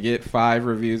 Can we get 5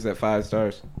 reviews at 5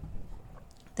 stars?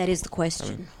 That is the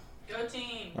question. Go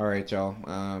team. All right, y'all.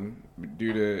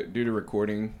 Due to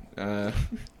recording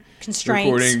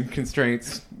Constraints.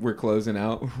 constraints, we're closing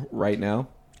out right now.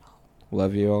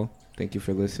 Love you all. Thank you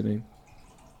for listening.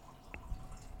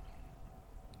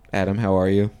 Adam, how are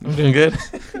you? I'm doing good.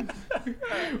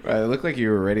 It looked like you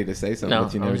were ready to say something. No,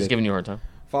 but you I'm never just did. giving you a hard time.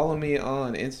 Follow me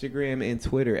on Instagram and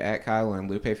Twitter at Kyle, and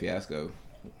Lupe Fiasco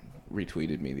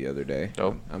retweeted me the other day.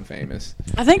 Dope. I'm famous.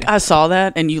 I think I saw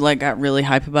that, and you like got really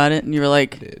hype about it, and you were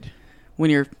like, Did.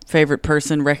 when your favorite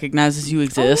person recognizes you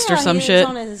exist Oh, or some he shit.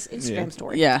 was on his Instagram Yeah.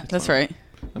 story. Yeah, that's right.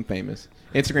 I'm famous.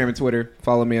 Instagram and Twitter.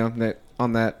 Follow me on that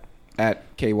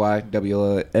at KYWW.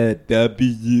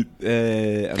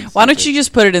 Why don't you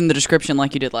just put it in the description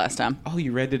like you did last time? Oh,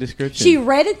 you read the description. She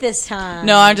read it this time.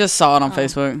 No, I just saw it on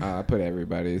Facebook. I put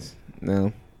everybody's.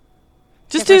 No.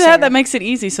 Just Except do for that. Sarah. That makes it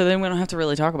easy, so then we don't have to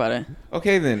really talk about it.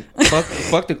 Okay then.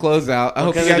 Fuck the close out. I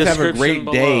hope Look you in the guys have a great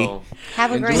description day. below.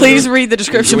 Have a Enjoy great Please read the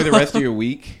description. Enjoy the rest of below. your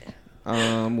week.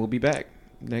 We'll be back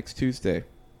next Tuesday.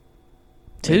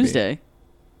 Tuesday.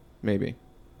 Maybe.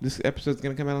 This episode's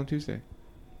gonna come out on Tuesday.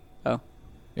 Oh.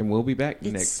 And we'll be back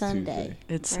It's next Sunday. Tuesday.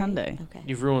 It's Right? Sunday. Okay.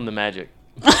 You've ruined the magic.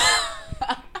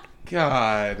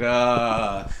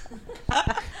 God.